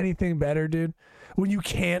 Is there anything better, dude? When you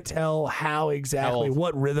can't tell how exactly old?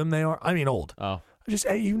 what rhythm they are. I mean, old. Oh, Just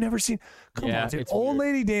you've never seen. Come Yeah, on, dude. it's Old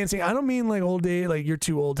weird. lady dancing. I don't mean like old day, like you're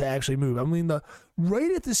too old to actually move. I mean the right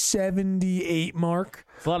at the 78 mark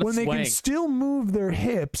It's a lot of when they can swaying. still move their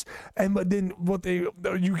hips, but then what you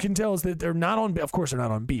can tell is that they're not on. Of course, they're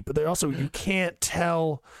not on beat, but they also you can't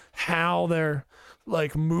tell how they're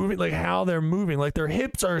like moving, like how they're moving. Like their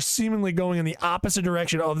hips are seemingly going in the opposite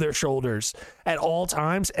direction of their shoulders at all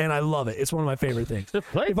times, and I love it. It's one of my favorite things.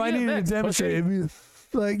 play If I needed to DMX, demonstrate, it'd be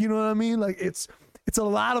like, you know what I mean? Like it's a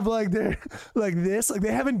lot of like they're like this, like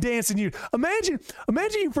they haven't danced in you. Imagine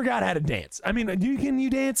you forgot how to dance. I mean, can you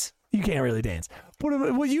dance? You can't really dance. But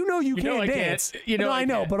well, you know can't I can't. dance. You know No, I I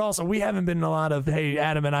know, can't. but also we haven't been in a lot of hey,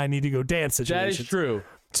 Adam and I need to go dance that situations. is true.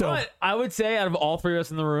 So But I would say out of all three of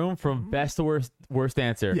us in the room, from best to worst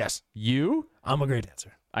dancer, yes, you, I'm a great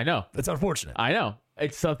dancer. I know. That's unfortunate. I know.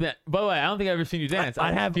 It's something. By the way, I don't think I've ever seen you dance.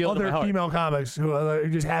 I have feel it in my other heart. female comics who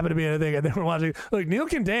just happen to be in a thing and they were watching, like, Neil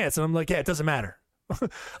can dance. And I'm like, yeah, it doesn't matter. I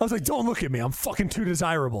was like, don't look at me. I'm fucking too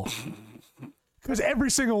desirable. Because every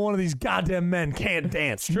single one of these goddamn men can't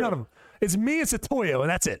dance. None of them. It's me, it's a Toyo, and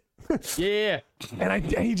that's it. Yeah. And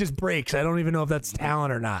he just breaks. I don't even know if that's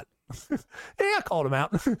talent or not. Yeah, I called him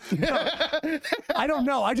out. I don't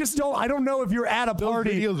know. I don't know if you're at a Those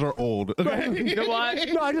party. videos are old. You know what?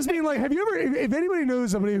 No, I just mean like, have you ever, if anybody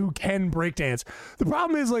knows somebody who can break dance, the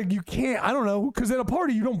problem is like you can't, I don't know, because at a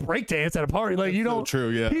party you don't break dance at a party. Like you so don't. true,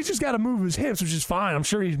 yeah. He's just got to move his hips, which is fine. I'm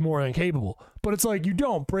sure he's more than capable. But it's like you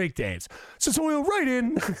don't break dance. So he'll write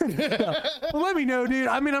in. Well, let me know, dude.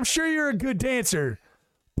 I mean, I'm sure you're a good dancer.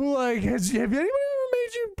 But like, have anybody ever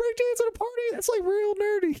made you break dance at a party? That's like real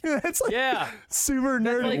nerdy. That's like Yeah. super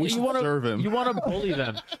nerdy. Like, We should serve him. You want to bully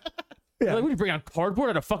them. Yeah. Like, would you bring out cardboard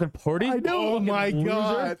at a fucking party? I know. Oh my Loser.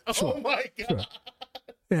 god. Oh my god.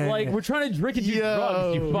 Yeah, Like, yeah. we're trying to drink and do Yo.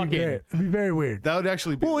 drugs, you It'd fucking. be very weird. That would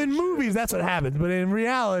actually be Well, in movies, that's what happens. But in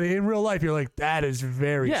reality, in real life, you're like, that is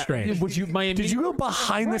very Yeah. strange. Would you, Did you go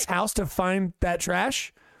behind this house to find that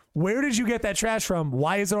trash? Where did you get that trash from?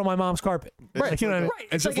 Why is it on my mom's carpet? Like, you know what I mean? Right.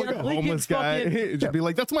 It's just like a Lincoln's homeless guy. fucking- It'd just be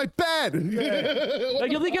like, that's my bed.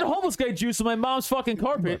 Like, you're thinking homeless guy juice on my mom's fucking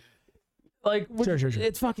carpet. Like, Sure.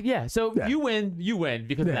 it's fucking, yeah. So Yeah. you win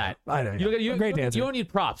because of Yeah, that. I know. You don't, yeah. Great dancer. You don't need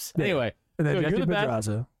props. Yeah. Anyway. And then so Jesse you're the best.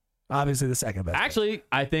 Pedraza, obviously the second best. Actually,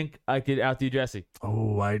 I think I could outdo Jesse.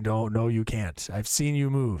 Oh, I don't know. You can't. I've seen you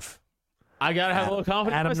move. I gotta have a little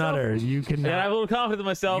confidence Adam in myself. Nutter, you I gotta have cannot. a little confidence in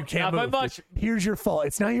myself. You can't Not move. by much. Here's your fault.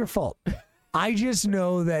 It's not your fault. I just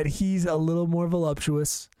know that he's a little more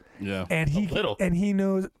voluptuous, Yeah. and he little. and he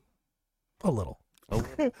knows a little.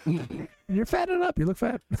 You're fattening up. You look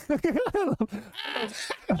fat.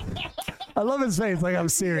 I love his face. Like I'm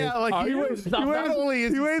serious. Yeah, like he weighs Stop. not only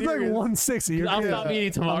is He he weighs like serious, 160. You're I'll kidding. stop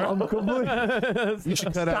eating tomorrow. I'm completely. you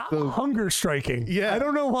should cut out Stop those. hunger striking. Yeah. I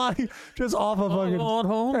don't know why. Just off of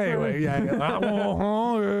fucking. Anyway, yeah. I want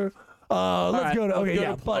hunger. Let's right, go to let's okay, go yeah.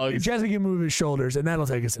 to But plugs. Jesse can move his shoulders, and that'll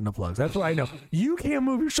take us into plugs. That's what I know. You can't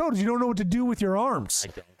move your shoulders. You don't know what to do with your arms,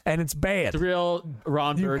 I don't. and it's bad. It's real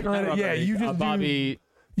Ron You Burgundy. kinda- not Ron yeah, Burgundy, you just do- Bobby.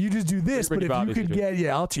 You just do this, but Ricky if Bobby you could should do get,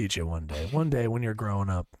 I'll teach you one day. One day when you're growing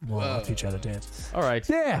up, I'll teach you how to dance. All right.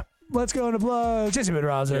 Yeah, let's go into plugs. Jesse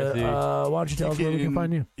Pedraza, Jesse. why don't you tell us where we can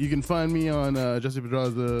find you? You can find me on Jesse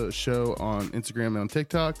Pedraza show on Instagram and on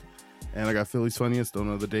TikTok. And I got Philly's Funniest. Don't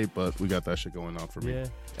know the date, but we got that shit going on for me. Yeah.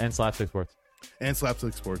 And Slapstick Sports And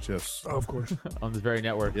Slapstick Sports, yes. Of course. on this very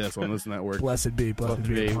network. Yes, on this network. Blessed be, blessed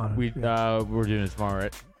be. upon it. We're doing it tomorrow,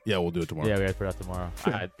 right? Yeah, we'll do it tomorrow. Yeah, we got to put it out tomorrow.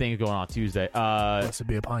 Things going on Tuesday. Blessed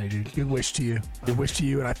be upon you, dude. Good wish to you. Good wish to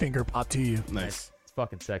you, and I finger pop to you. Nice. It's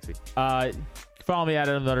fucking sexy. Follow me at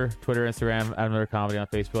Adam Nutter, Twitter, Instagram, Adam Nutter Comedy on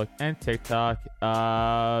Facebook and TikTok.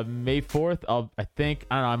 May 4th,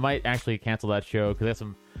 I might actually cancel that show because there's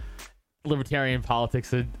some libertarian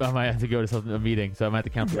politics that I might have to go to a meeting, so I might have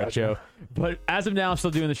to cancel that show. But as of now, I'm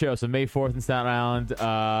still doing the show. So May 4th in Staten Island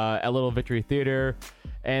at Little Victory Theater.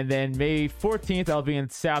 And then May 14th, I'll be in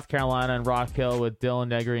South Carolina in Rock Hill with Dylan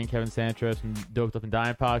Negri and Kevin Sanchez from Doped Up and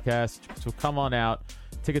Dying podcast. So come on out.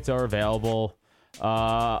 Tickets are available.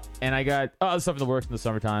 And I got other stuff in the works in the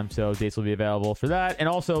summertime, so dates will be available for that. And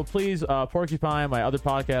also, please, Porcupine, my other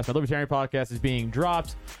podcast, my Libertarian podcast, is being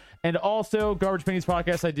dropped. And also, Garbage Pennies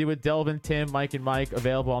podcast I do with Delvin, Tim, Mike, and Mike,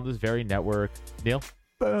 available on this very network. Neil?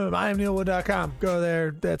 Boom. I am neilwood.com. Go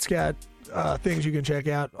there. That's got things you can check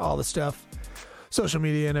out, all the stuff, social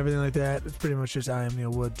media and everything like that. It's pretty much just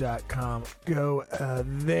IamNeilWood.com. Go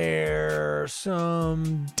there.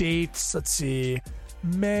 Some dates. Let's see.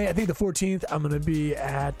 May, I think the 14th, I'm going to be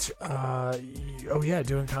at,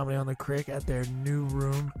 doing Comedy on the Crick at their new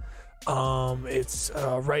room. It's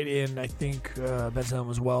right in, I think, Benson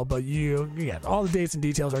as well. But all the dates and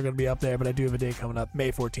details are going to be up there. But I do have a date coming up,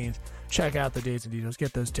 May 14th. Check out the dates and details.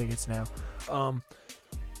 Get those tickets now.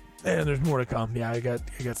 And there's more to come. Yeah, I got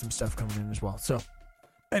some stuff coming in as well. So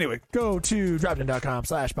anyway, go to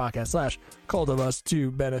dropdown.com/podcast/cult of us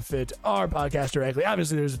to benefit our podcast directly.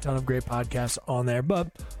 Obviously, there's a ton of great podcasts on there,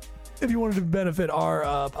 but if you wanted to benefit our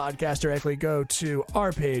podcast directly, go to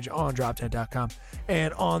our page on droptent.com.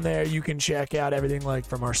 And on there, you can check out everything like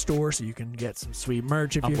from our store, so you can get some sweet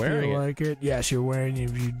merch if I'm you wearing feel it. like it. Yes, you're wearing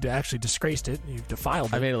it. You actually disgraced it. You've defiled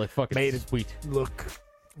it. I made it like fucking Made it sweet. Look,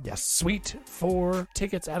 yes, sweet for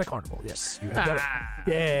tickets at a carnival. Yes, you have done it.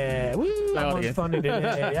 Yeah, woo, I'm audience. unfunded.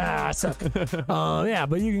 Yeah, I suck. Yeah,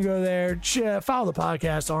 but you can go there, follow the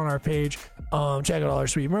podcast on our page, check out all our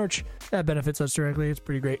sweet merch. That benefits us directly. It's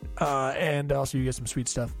pretty great. And also you get some sweet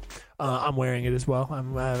stuff. I'm wearing it as well.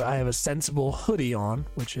 I have a Sensible hoodie on,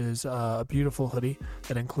 which is a beautiful hoodie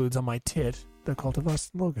that includes on my tit the Cult of Us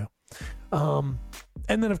logo.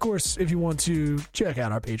 And then, of course, if you want to check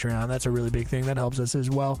out our Patreon, that's a really big thing. That helps us as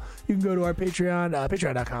well. You can go to our Patreon,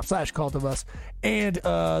 patreon.com/cult of us. And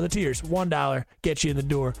the tiers, $1, get you in the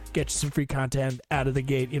door, get you some free content out of the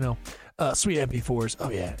gate, sweet MP4s. Oh,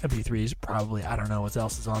 yeah, MP3s, probably. I don't know what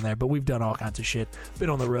else is on there, but we've done all kinds of shit. Been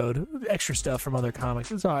on the road, extra stuff from other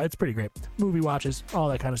comics. It's pretty great. Movie watches, all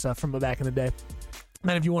that kind of stuff from back in the day.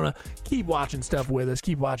 And if you want to keep watching stuff with us,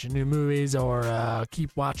 keep watching new movies, or keep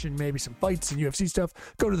watching maybe some fights and UFC stuff,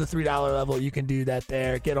 go to the $3 level. You can do that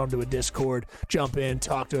there. Get onto a Discord, jump in,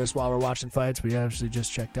 talk to us while we're watching fights. We actually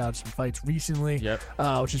just checked out some fights recently,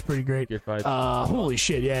 which is pretty great. Good fight. Holy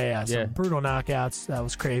shit, yeah. Some Yeah. brutal knockouts. That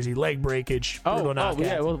was crazy. Leg breakage, brutal knockouts.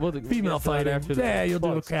 Yeah, we'll Female get to that fighting. after the Yeah, you'll do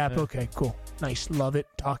a plugs. cap. Yeah. Okay, cool. Nice. Love it.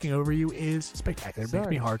 Talking over you is spectacular. It makes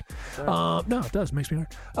me hard. No, it does. Makes me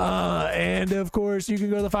hard. And of course, you can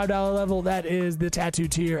go to the $5 level. That is the tattoo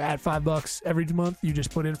tier at $5 every month. You just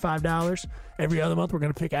put in $5. Every other month, we're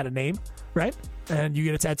going to pick out a name, right? And you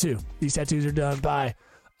get a tattoo. These tattoos are done by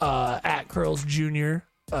at Curls Jr.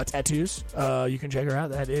 Tattoos. You can check her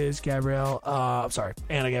out. That is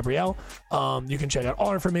Anna Gabrielle. You can check out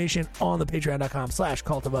all information on the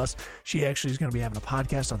patreon.com/cult of us. She actually is going to be having a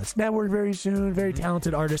podcast on this network very soon. Very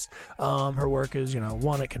talented artist. Her work is,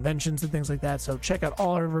 won at conventions and things like that. So check out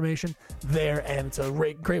all her information there. And it's a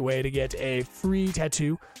great way to get a free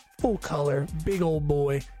tattoo, full color, big old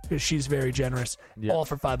boy, because she's very generous. Yeah. All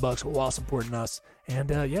for $5 while supporting us. And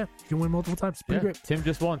you can win multiple times. It's pretty great. Tim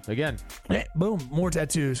just won again. Yeah, boom, more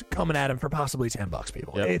tattoos coming at him for possibly $10,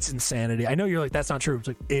 people. Yep. It's insanity. I know you're like, that's not true. It's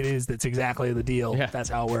like, it is. That's exactly the deal. Yeah. That's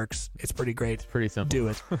how it works. It's pretty great. Pretty simple. Do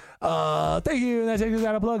it. Thank you. That takes us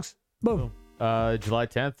out of plugs. Boom. July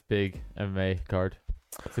 10th, big MMA card.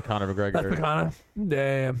 It's the Conor McGregor. That's the Conor.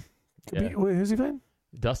 Damn. Yeah. Wait, who's he playing?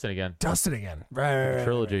 Dustin again. Dustin again. Right.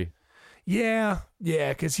 Trilogy. Yeah,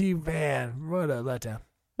 because man, what a letdown.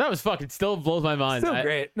 That was fucking still blows my mind. Still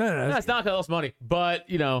great. No. That's not because I lost money, but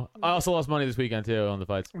I also lost money this weekend too on the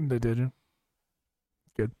fights. Did you?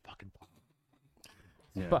 Good. Fucking.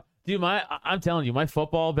 Yeah. But, dude, I'm telling you, my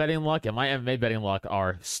football betting luck and my MMA betting luck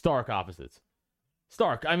are stark opposites.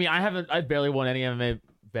 Stark. I mean, I barely won any MMA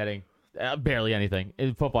betting, barely anything.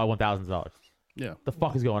 In football, I won thousands of dollars. Yeah. The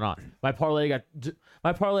fuck is going on? My parlay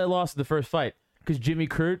lost in the first fight because Jimmy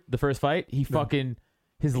Crute, the first fight,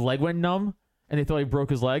 his leg went numb and they thought he broke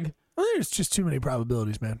his leg. Well, there's just too many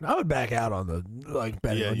probabilities, man. I would back out on the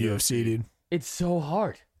betting on UFC, dude. It's so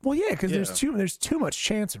hard. Well, yeah, because there's too much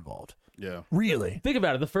chance involved. Yeah. Really. Think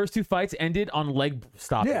about it. The first two fights ended on leg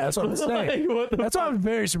stoppage. Yeah, that's what I'm saying. That's why I'm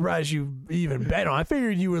very surprised you even bet on. I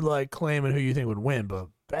figured you would claiming who you think would win, but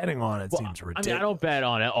betting on it seems ridiculous. I mean, I don't bet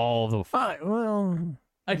on it all the. Well,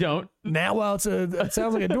 I don't. now, it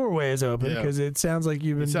sounds like a doorway is open because it sounds like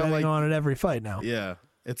you've been betting on it every fight now. Yeah.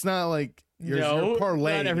 It's not like you're No,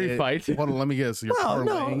 parlaying not every it. fight. Hold on, let me guess. You're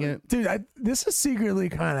parlaying it. Dude, this is secretly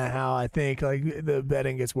kind of how I think the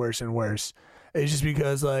betting gets worse and worse. It's just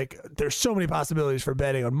because there's so many possibilities for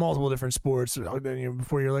betting on multiple different sports.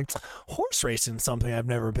 Before you're like, horse racing, something I've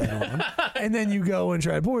never bet on, and then you go and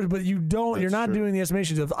try boards, but you don't. You're not doing the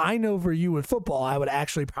estimations of. I know for you with football, I would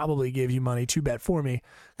actually probably give you money to bet for me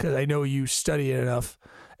because I know you study it enough,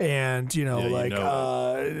 and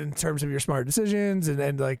in terms of your smart decisions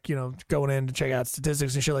and going in to check out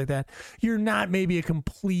statistics and shit like that, you're not maybe a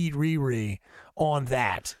complete re on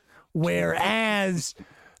that, whereas.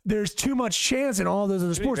 There's too much chance in all those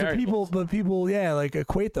other sports, but people,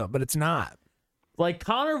 equate them, but it's not.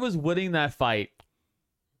 Conor was winning that fight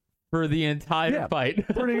for the entire fight.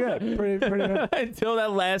 Pretty good, pretty good. Until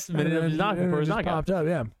that last minute of his knockout. It just popped up,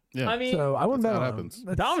 yeah. Yeah. I mean, so I wouldn't bet on happens.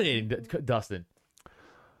 him. Dominating Dustin.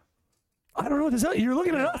 I don't know what to tell you. You're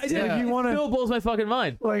looking at us. Yeah. You want It still to blows my fucking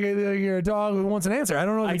mind. you're a dog who wants an answer. I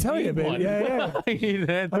don't know what to tell you, baby. One. Yeah. I need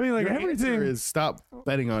that. I mean, Your everything answer is stop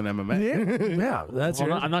betting on MMA. Yeah, that's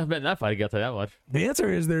Well, I'm not betting that fight. I got to that much. the answer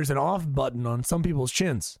is there's an off button on some people's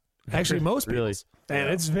chins. Actually, most Really? people's. And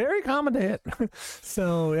it's very common to hit.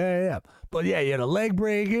 So, yeah. But yeah, you had a leg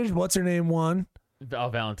breakage. What's her name won? Oh,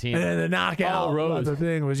 Valentina. And then the knockout. Oh, Rose. The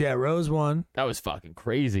thing was, Rose won. That was fucking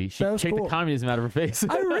crazy. She That was kicked cool. the communism out of her face.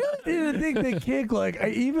 I really didn't think the kick,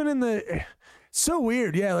 even in the. So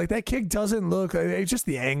weird. Yeah, that kick doesn't look. It's just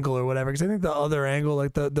the angle or whatever. Because I think the other angle,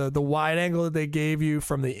 the wide angle that they gave you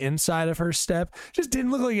from the inside of her step, just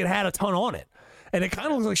didn't look like it had a ton on it. And it kind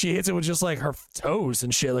of looks like she hits it with just her toes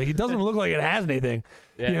and shit. It doesn't look like it has anything,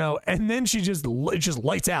 And then she just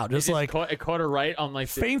lights out, it caught her right on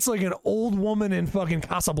faints like an old woman in fucking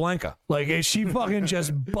Casablanca. She fucking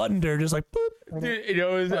just buttoned her, just boop. Dude, it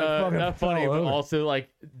was fucking not funny, fell but over. also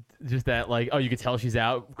just that you could tell she's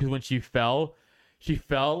out because when she fell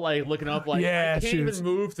looking up I can't even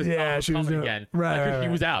move to stop she was coming doing, again. Right. He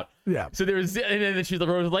was out. Yeah. So there was, and then the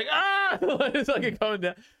Rose was ah, it's coming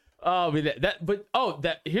down. Oh,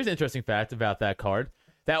 but here's an interesting fact about that card.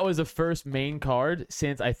 That was the first main card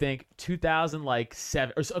since I think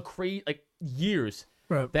 2007 or so, years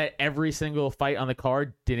that every single fight on the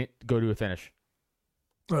card didn't go to a finish.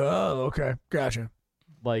 Oh, okay, gotcha.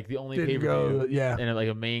 The only Didn't pay-per-view, go, yeah. and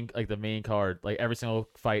the main card, every single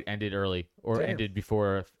fight ended early or ended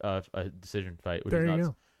before a decision fight, which There is you nuts.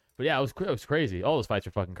 go. But yeah, it was crazy. All those fights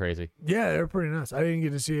are fucking crazy. Yeah, they're pretty nice. I didn't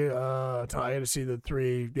get to see. I got to see the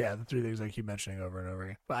three things I keep mentioning over and over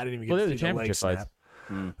again. But I didn't even get to see the leg snap.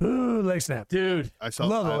 Ooh, leg snap, Dude. I saw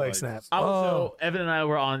love the leg highlights. snap. So Evan and I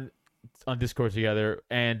were on Discord together,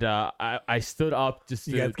 and I stood up just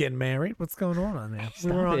You to. guys getting married? What's going on there? We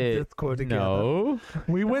Stop were on it. Discord together. No.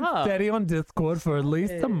 We went Stop. steady on Discord for at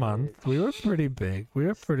least a month. We were pretty big. We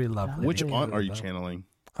were pretty lovely. Which aunt are you channeling?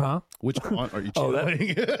 Huh? Which aunt are you Oh,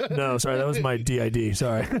 channeling? No, sorry, that was my DID.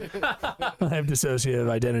 Sorry. I have dissociative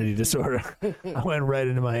identity disorder. I went right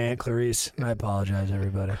into my Aunt Clarice. I apologize,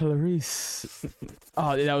 everybody. Clarice.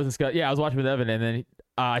 Oh, that was disgusting. Yeah, I was watching with Evan, and then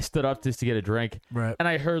I stood up just to get a drink, Right. and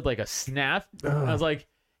I heard a snap. And I was like,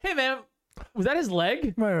 "Hey, man, was that his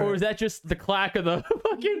leg, Right. or was that just the clack of the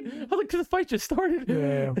fucking?" I was like, "Cause the fight just started."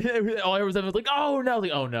 Yeah. All I was like, "Oh no!"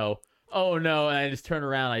 Like, "Oh no, oh no!" And I just turn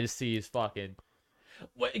around, and I just see his fucking.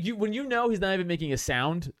 When you know he's not even making a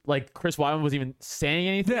sound, Chris Weidman was even saying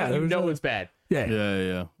anything, Yeah, you know it's bad. Yeah.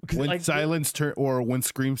 Yeah. When silence when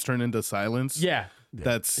screams turn into silence. Yeah,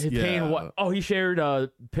 That's his pain. Oh, he shared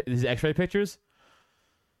his X-ray pictures.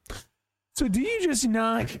 So do you just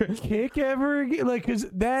not kick ever again? Because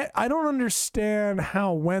that, I don't understand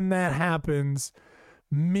how when that happens,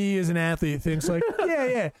 me as an athlete thinks like,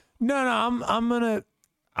 yeah, no,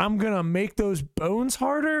 I'm gonna make those bones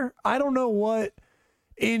harder. I don't know what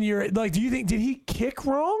in your like. Do you think did he kick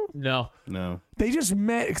wrong? No. They just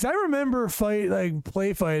met because I remember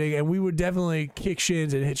play fighting, and we would definitely kick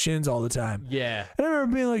shins and hit shins all the time. Yeah. And I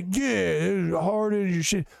remember being like, yeah, it's hard in your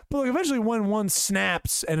shit. But like eventually when one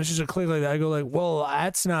snaps and it's just a click like that, I go like, well,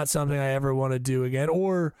 that's not something I ever want to do again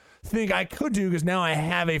or think I could do because now I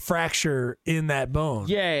have a fracture in that bone.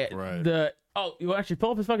 Yeah. Right. You actually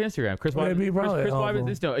pull up his fucking Instagram. Chris Weidman.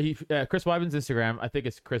 Chris Weidman's Instagram. I think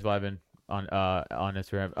it's Chris Weidman on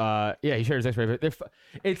Instagram. Yeah, he shared his X-ray.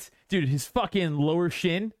 It's dude, his fucking lower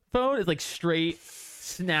shin bone is like straight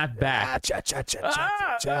snap back. But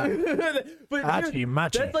dude,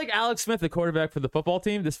 that's like Alex Smith, the quarterback for the football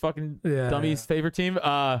team. This fucking dummy's favorite team.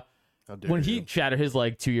 When he shattered his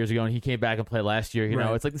leg 2 years ago and he came back and played last year, you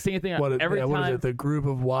know, it's like the same thing every time. What is it? The group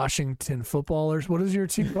of Washington footballers. What is your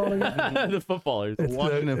team called again? The footballers. It's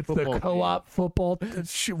the co-op football.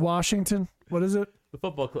 Washington. What is it? The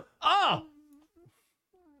football club. Oh!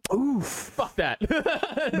 Oof. Fuck that.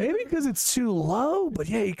 Maybe because it's too low, but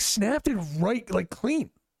yeah, he snapped it right, like clean.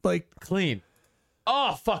 Like clean.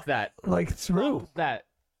 Oh, fuck that. Like through. Fuck that.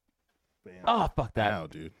 Oh, fuck that. Wow,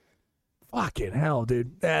 dude. Fucking hell,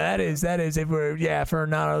 dude. Yeah, that is if we're for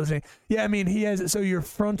not listening. Yeah, I mean he has so your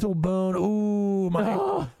frontal bone. Ooh,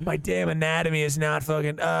 my damn anatomy is not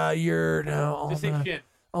fucking you're no Just say shit.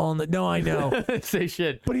 No, I know. Say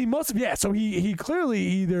shit. But he must have so he clearly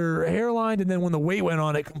either hairlined and then when the weight went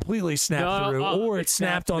on it completely snapped through or it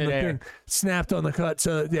snapped on the thing. Snapped on the cut.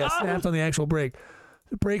 So snapped on the actual break.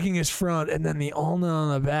 Breaking his front and then the ulna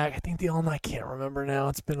on the back. I think the ulna I can't remember now.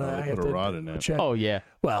 It's been I have to rod in it. check. Oh yeah.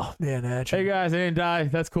 Well, yeah, naturally. Hey guys, I didn't die.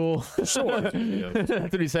 That's cool. Sure. That's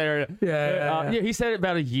what he said. Yeah. Yeah, he said it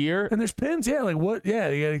about a year. And there's pins, like what? Yeah,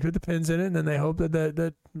 you got to put the pins in it, and then they hope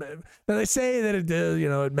that now they say that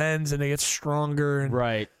it mends and it gets stronger. And,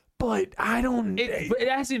 Right. But I don't. But it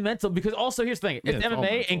has to be mental because also here's the thing: it's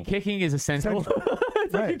MMA and kicking is essential.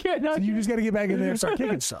 Right. You can't So you just got to get back in there and start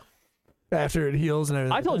kicking stuff after it heals and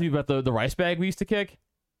everything. I told you about the rice bag we used to kick.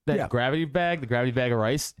 That gravity bag, the gravity bag of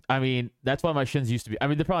rice. I mean, that's why my shins used to be. I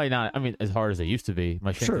mean, they're probably not. I mean, as hard as they used to be.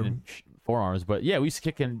 My shins and forearms, but yeah, we used to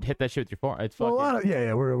kick and hit that shit with your forearm. It's fucking.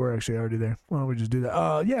 We're actually already there. Why don't we just do that?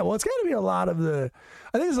 Well, it's got to be a lot of the.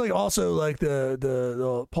 I think it's like also like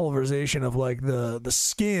the pulverization of like the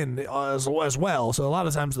skin as well. So a lot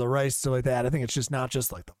of times the rice stuff like that. I think it's just not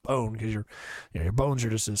just like the bone because your bones are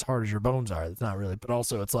just as hard as your bones are. It's not really, but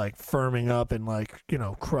also it's like firming up and like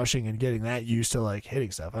crushing and getting that used to like hitting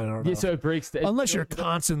stuff. I don't know. Yeah, so it breaks. Unless you're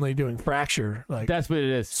constantly doing fracture, like that's what it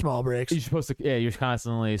is. Small breaks. You're supposed to. Yeah, you're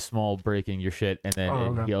constantly small breaking your shit, and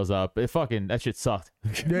then it heals up. That shit sucked.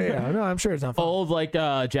 No, I'm sure it's not fun. Old like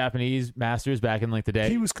Japanese masters back in like the day.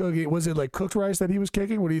 He was cooking. Was it like cooked rice that he was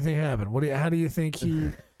kicking? What do you think happened? How do you think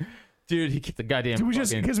he? Dude, he kicked the goddamn.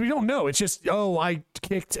 Because we don't know. It's just I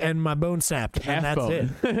kicked and my bone snapped, and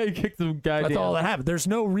that's it. He kicked the goddamn. That's all that happened. There's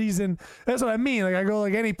no reason. That's what I mean. Like I go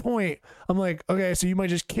like any point. I'm like, okay, so you might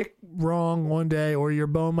just kick wrong one day, or your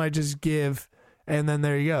bone might just give. And then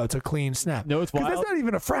there you go. It's a clean snap. No, it's wild. That's not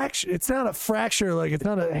even a fracture. It's not a fracture. Like it's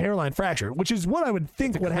not a hairline fracture, which is what I would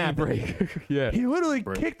think would happen. Yeah. He literally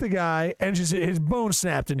kicked the guy, and just his bone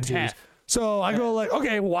snapped in two. So I go like,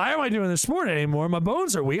 okay, why am I doing this sport anymore? My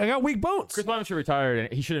bones are weak. I got weak bones. Chris Weidman should retire,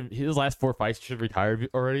 and he should have. His last 4 fights should have retired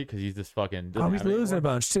already because he's just fucking. He's losing a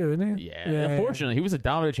bunch too, isn't he? Yeah. Unfortunately, he was a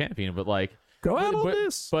dominant champion, but like. Go out on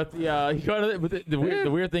this. But the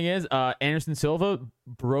weird thing is, Anderson Silva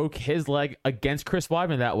broke his leg against Chris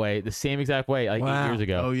Weidman that way, the same exact way, like 8 years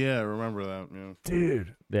ago. Oh yeah, I remember that. Yeah.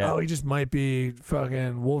 Dude. Yeah. Oh, he just might be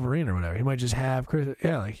fucking Wolverine or whatever. He might just have Chris.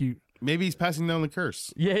 Yeah, like he. Maybe he's passing down the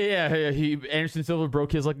curse. Yeah. Anderson Silva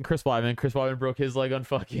broke his leg on Chris Weidman. Chris Weidman broke his leg on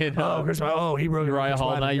fucking. He broke Uriah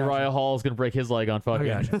Hall. Now Uriah Hall is gonna break his leg on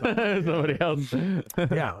fucking somebody else.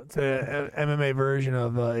 Yeah, it's a MMA version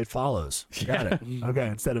of It Follows. Got it. Okay,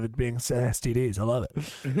 instead of it being STDs, I love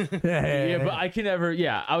it. Yeah, but I can never.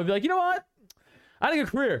 Yeah, I would be like, you know what? I think a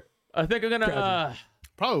career. I think I'm gonna.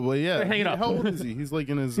 Probably, yeah. Hang it up. How old is he? He's like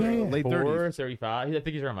in his late 30s. 35. I think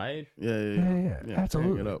he's around my age. Yeah.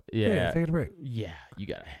 Absolutely. Hang it up. Yeah. Take a break. Yeah, you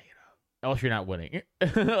gotta hang it up. Else you're not winning.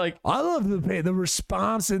 Like I love the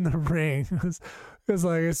response in the ring. Because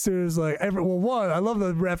like as soon as I love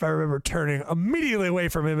the ref. I remember turning immediately away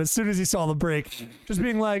from him as soon as he saw the break, just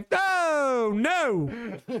being like, "No!" no,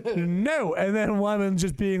 no. And then Lemon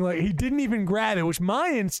just being like, he didn't even grab it, which my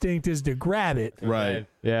instinct is to grab it. Right.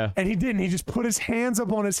 Yeah. And he didn't. He just put his hands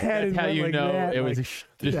up on his head. That's and how went you like know that, it was like,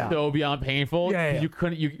 just so beyond painful. Yeah, yeah. You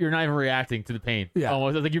couldn't. You're not even reacting to the pain. Yeah.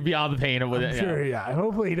 Almost it's like you're beyond the pain of it. I'm sure, yeah.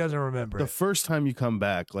 Hopefully he doesn't remember The it. first time you come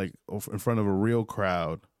back, like in front of a real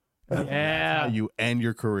crowd, Yeah. you end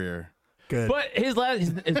your career. Good. But his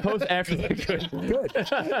post after that good. Good.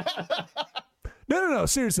 No,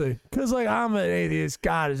 seriously. Because, like, I'm an atheist.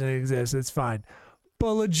 God doesn't exist. It's fine.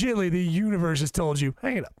 But legitimately, the universe has told you,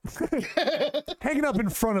 hang it up. Hang it up in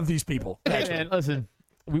front of these people. Hey, man, listen.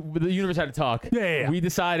 The universe had to talk. Yeah. We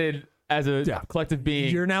decided as a collective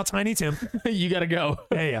being, You're now Tiny Tim. you got to go.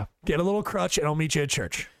 Yeah. Get a little crutch, and I'll meet you at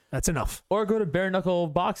church. That's enough. Or go to bare knuckle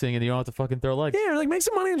boxing and you don't have to fucking throw legs. Yeah, or like make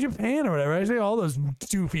some money in Japan or whatever. I see all those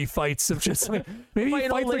doofy fights of just like maybe he Fight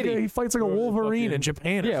an old lady. fights like a Wolverine Fucking- in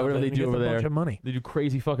Japan. Or Yeah, whatever something they and do gets over a bunch there. of money. They do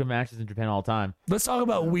crazy fucking matches in Japan all the time. Let's talk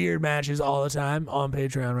about weird matches all the time on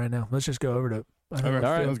Patreon right now. Let's just go over to it. I think All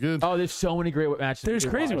that's- right. Sounds good. Oh, there's so many great matches. There's to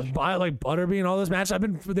crazy watch. ones. Like Butterbean and all those matches.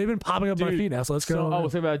 They've been popping up my Dude, feed now. So let's go. So, over we'll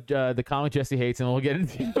talk about the comic Jesse hates, and we'll get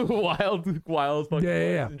into wild fucking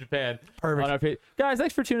Yeah. in Japan. Perfect. On our page. Guys,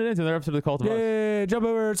 thanks for tuning in to another episode of the Cult of Us. Yeah, jump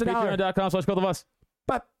over. It's $1. Patreon.com/Cult of Us.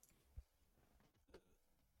 Bye.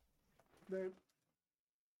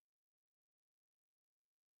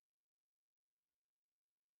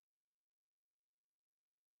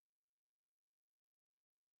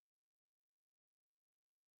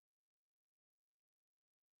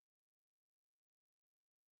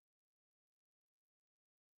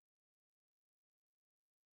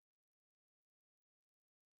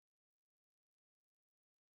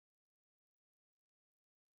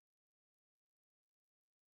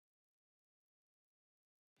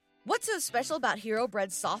 What's so special about Hero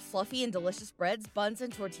Bread's soft, fluffy, and delicious breads, buns,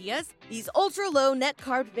 and tortillas? These ultra-low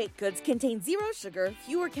net-carb baked goods contain zero sugar,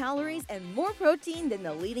 fewer calories, and more protein than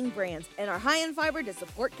the leading brands, and are high in fiber to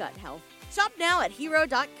support gut health. Shop now at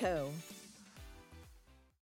Hero.co.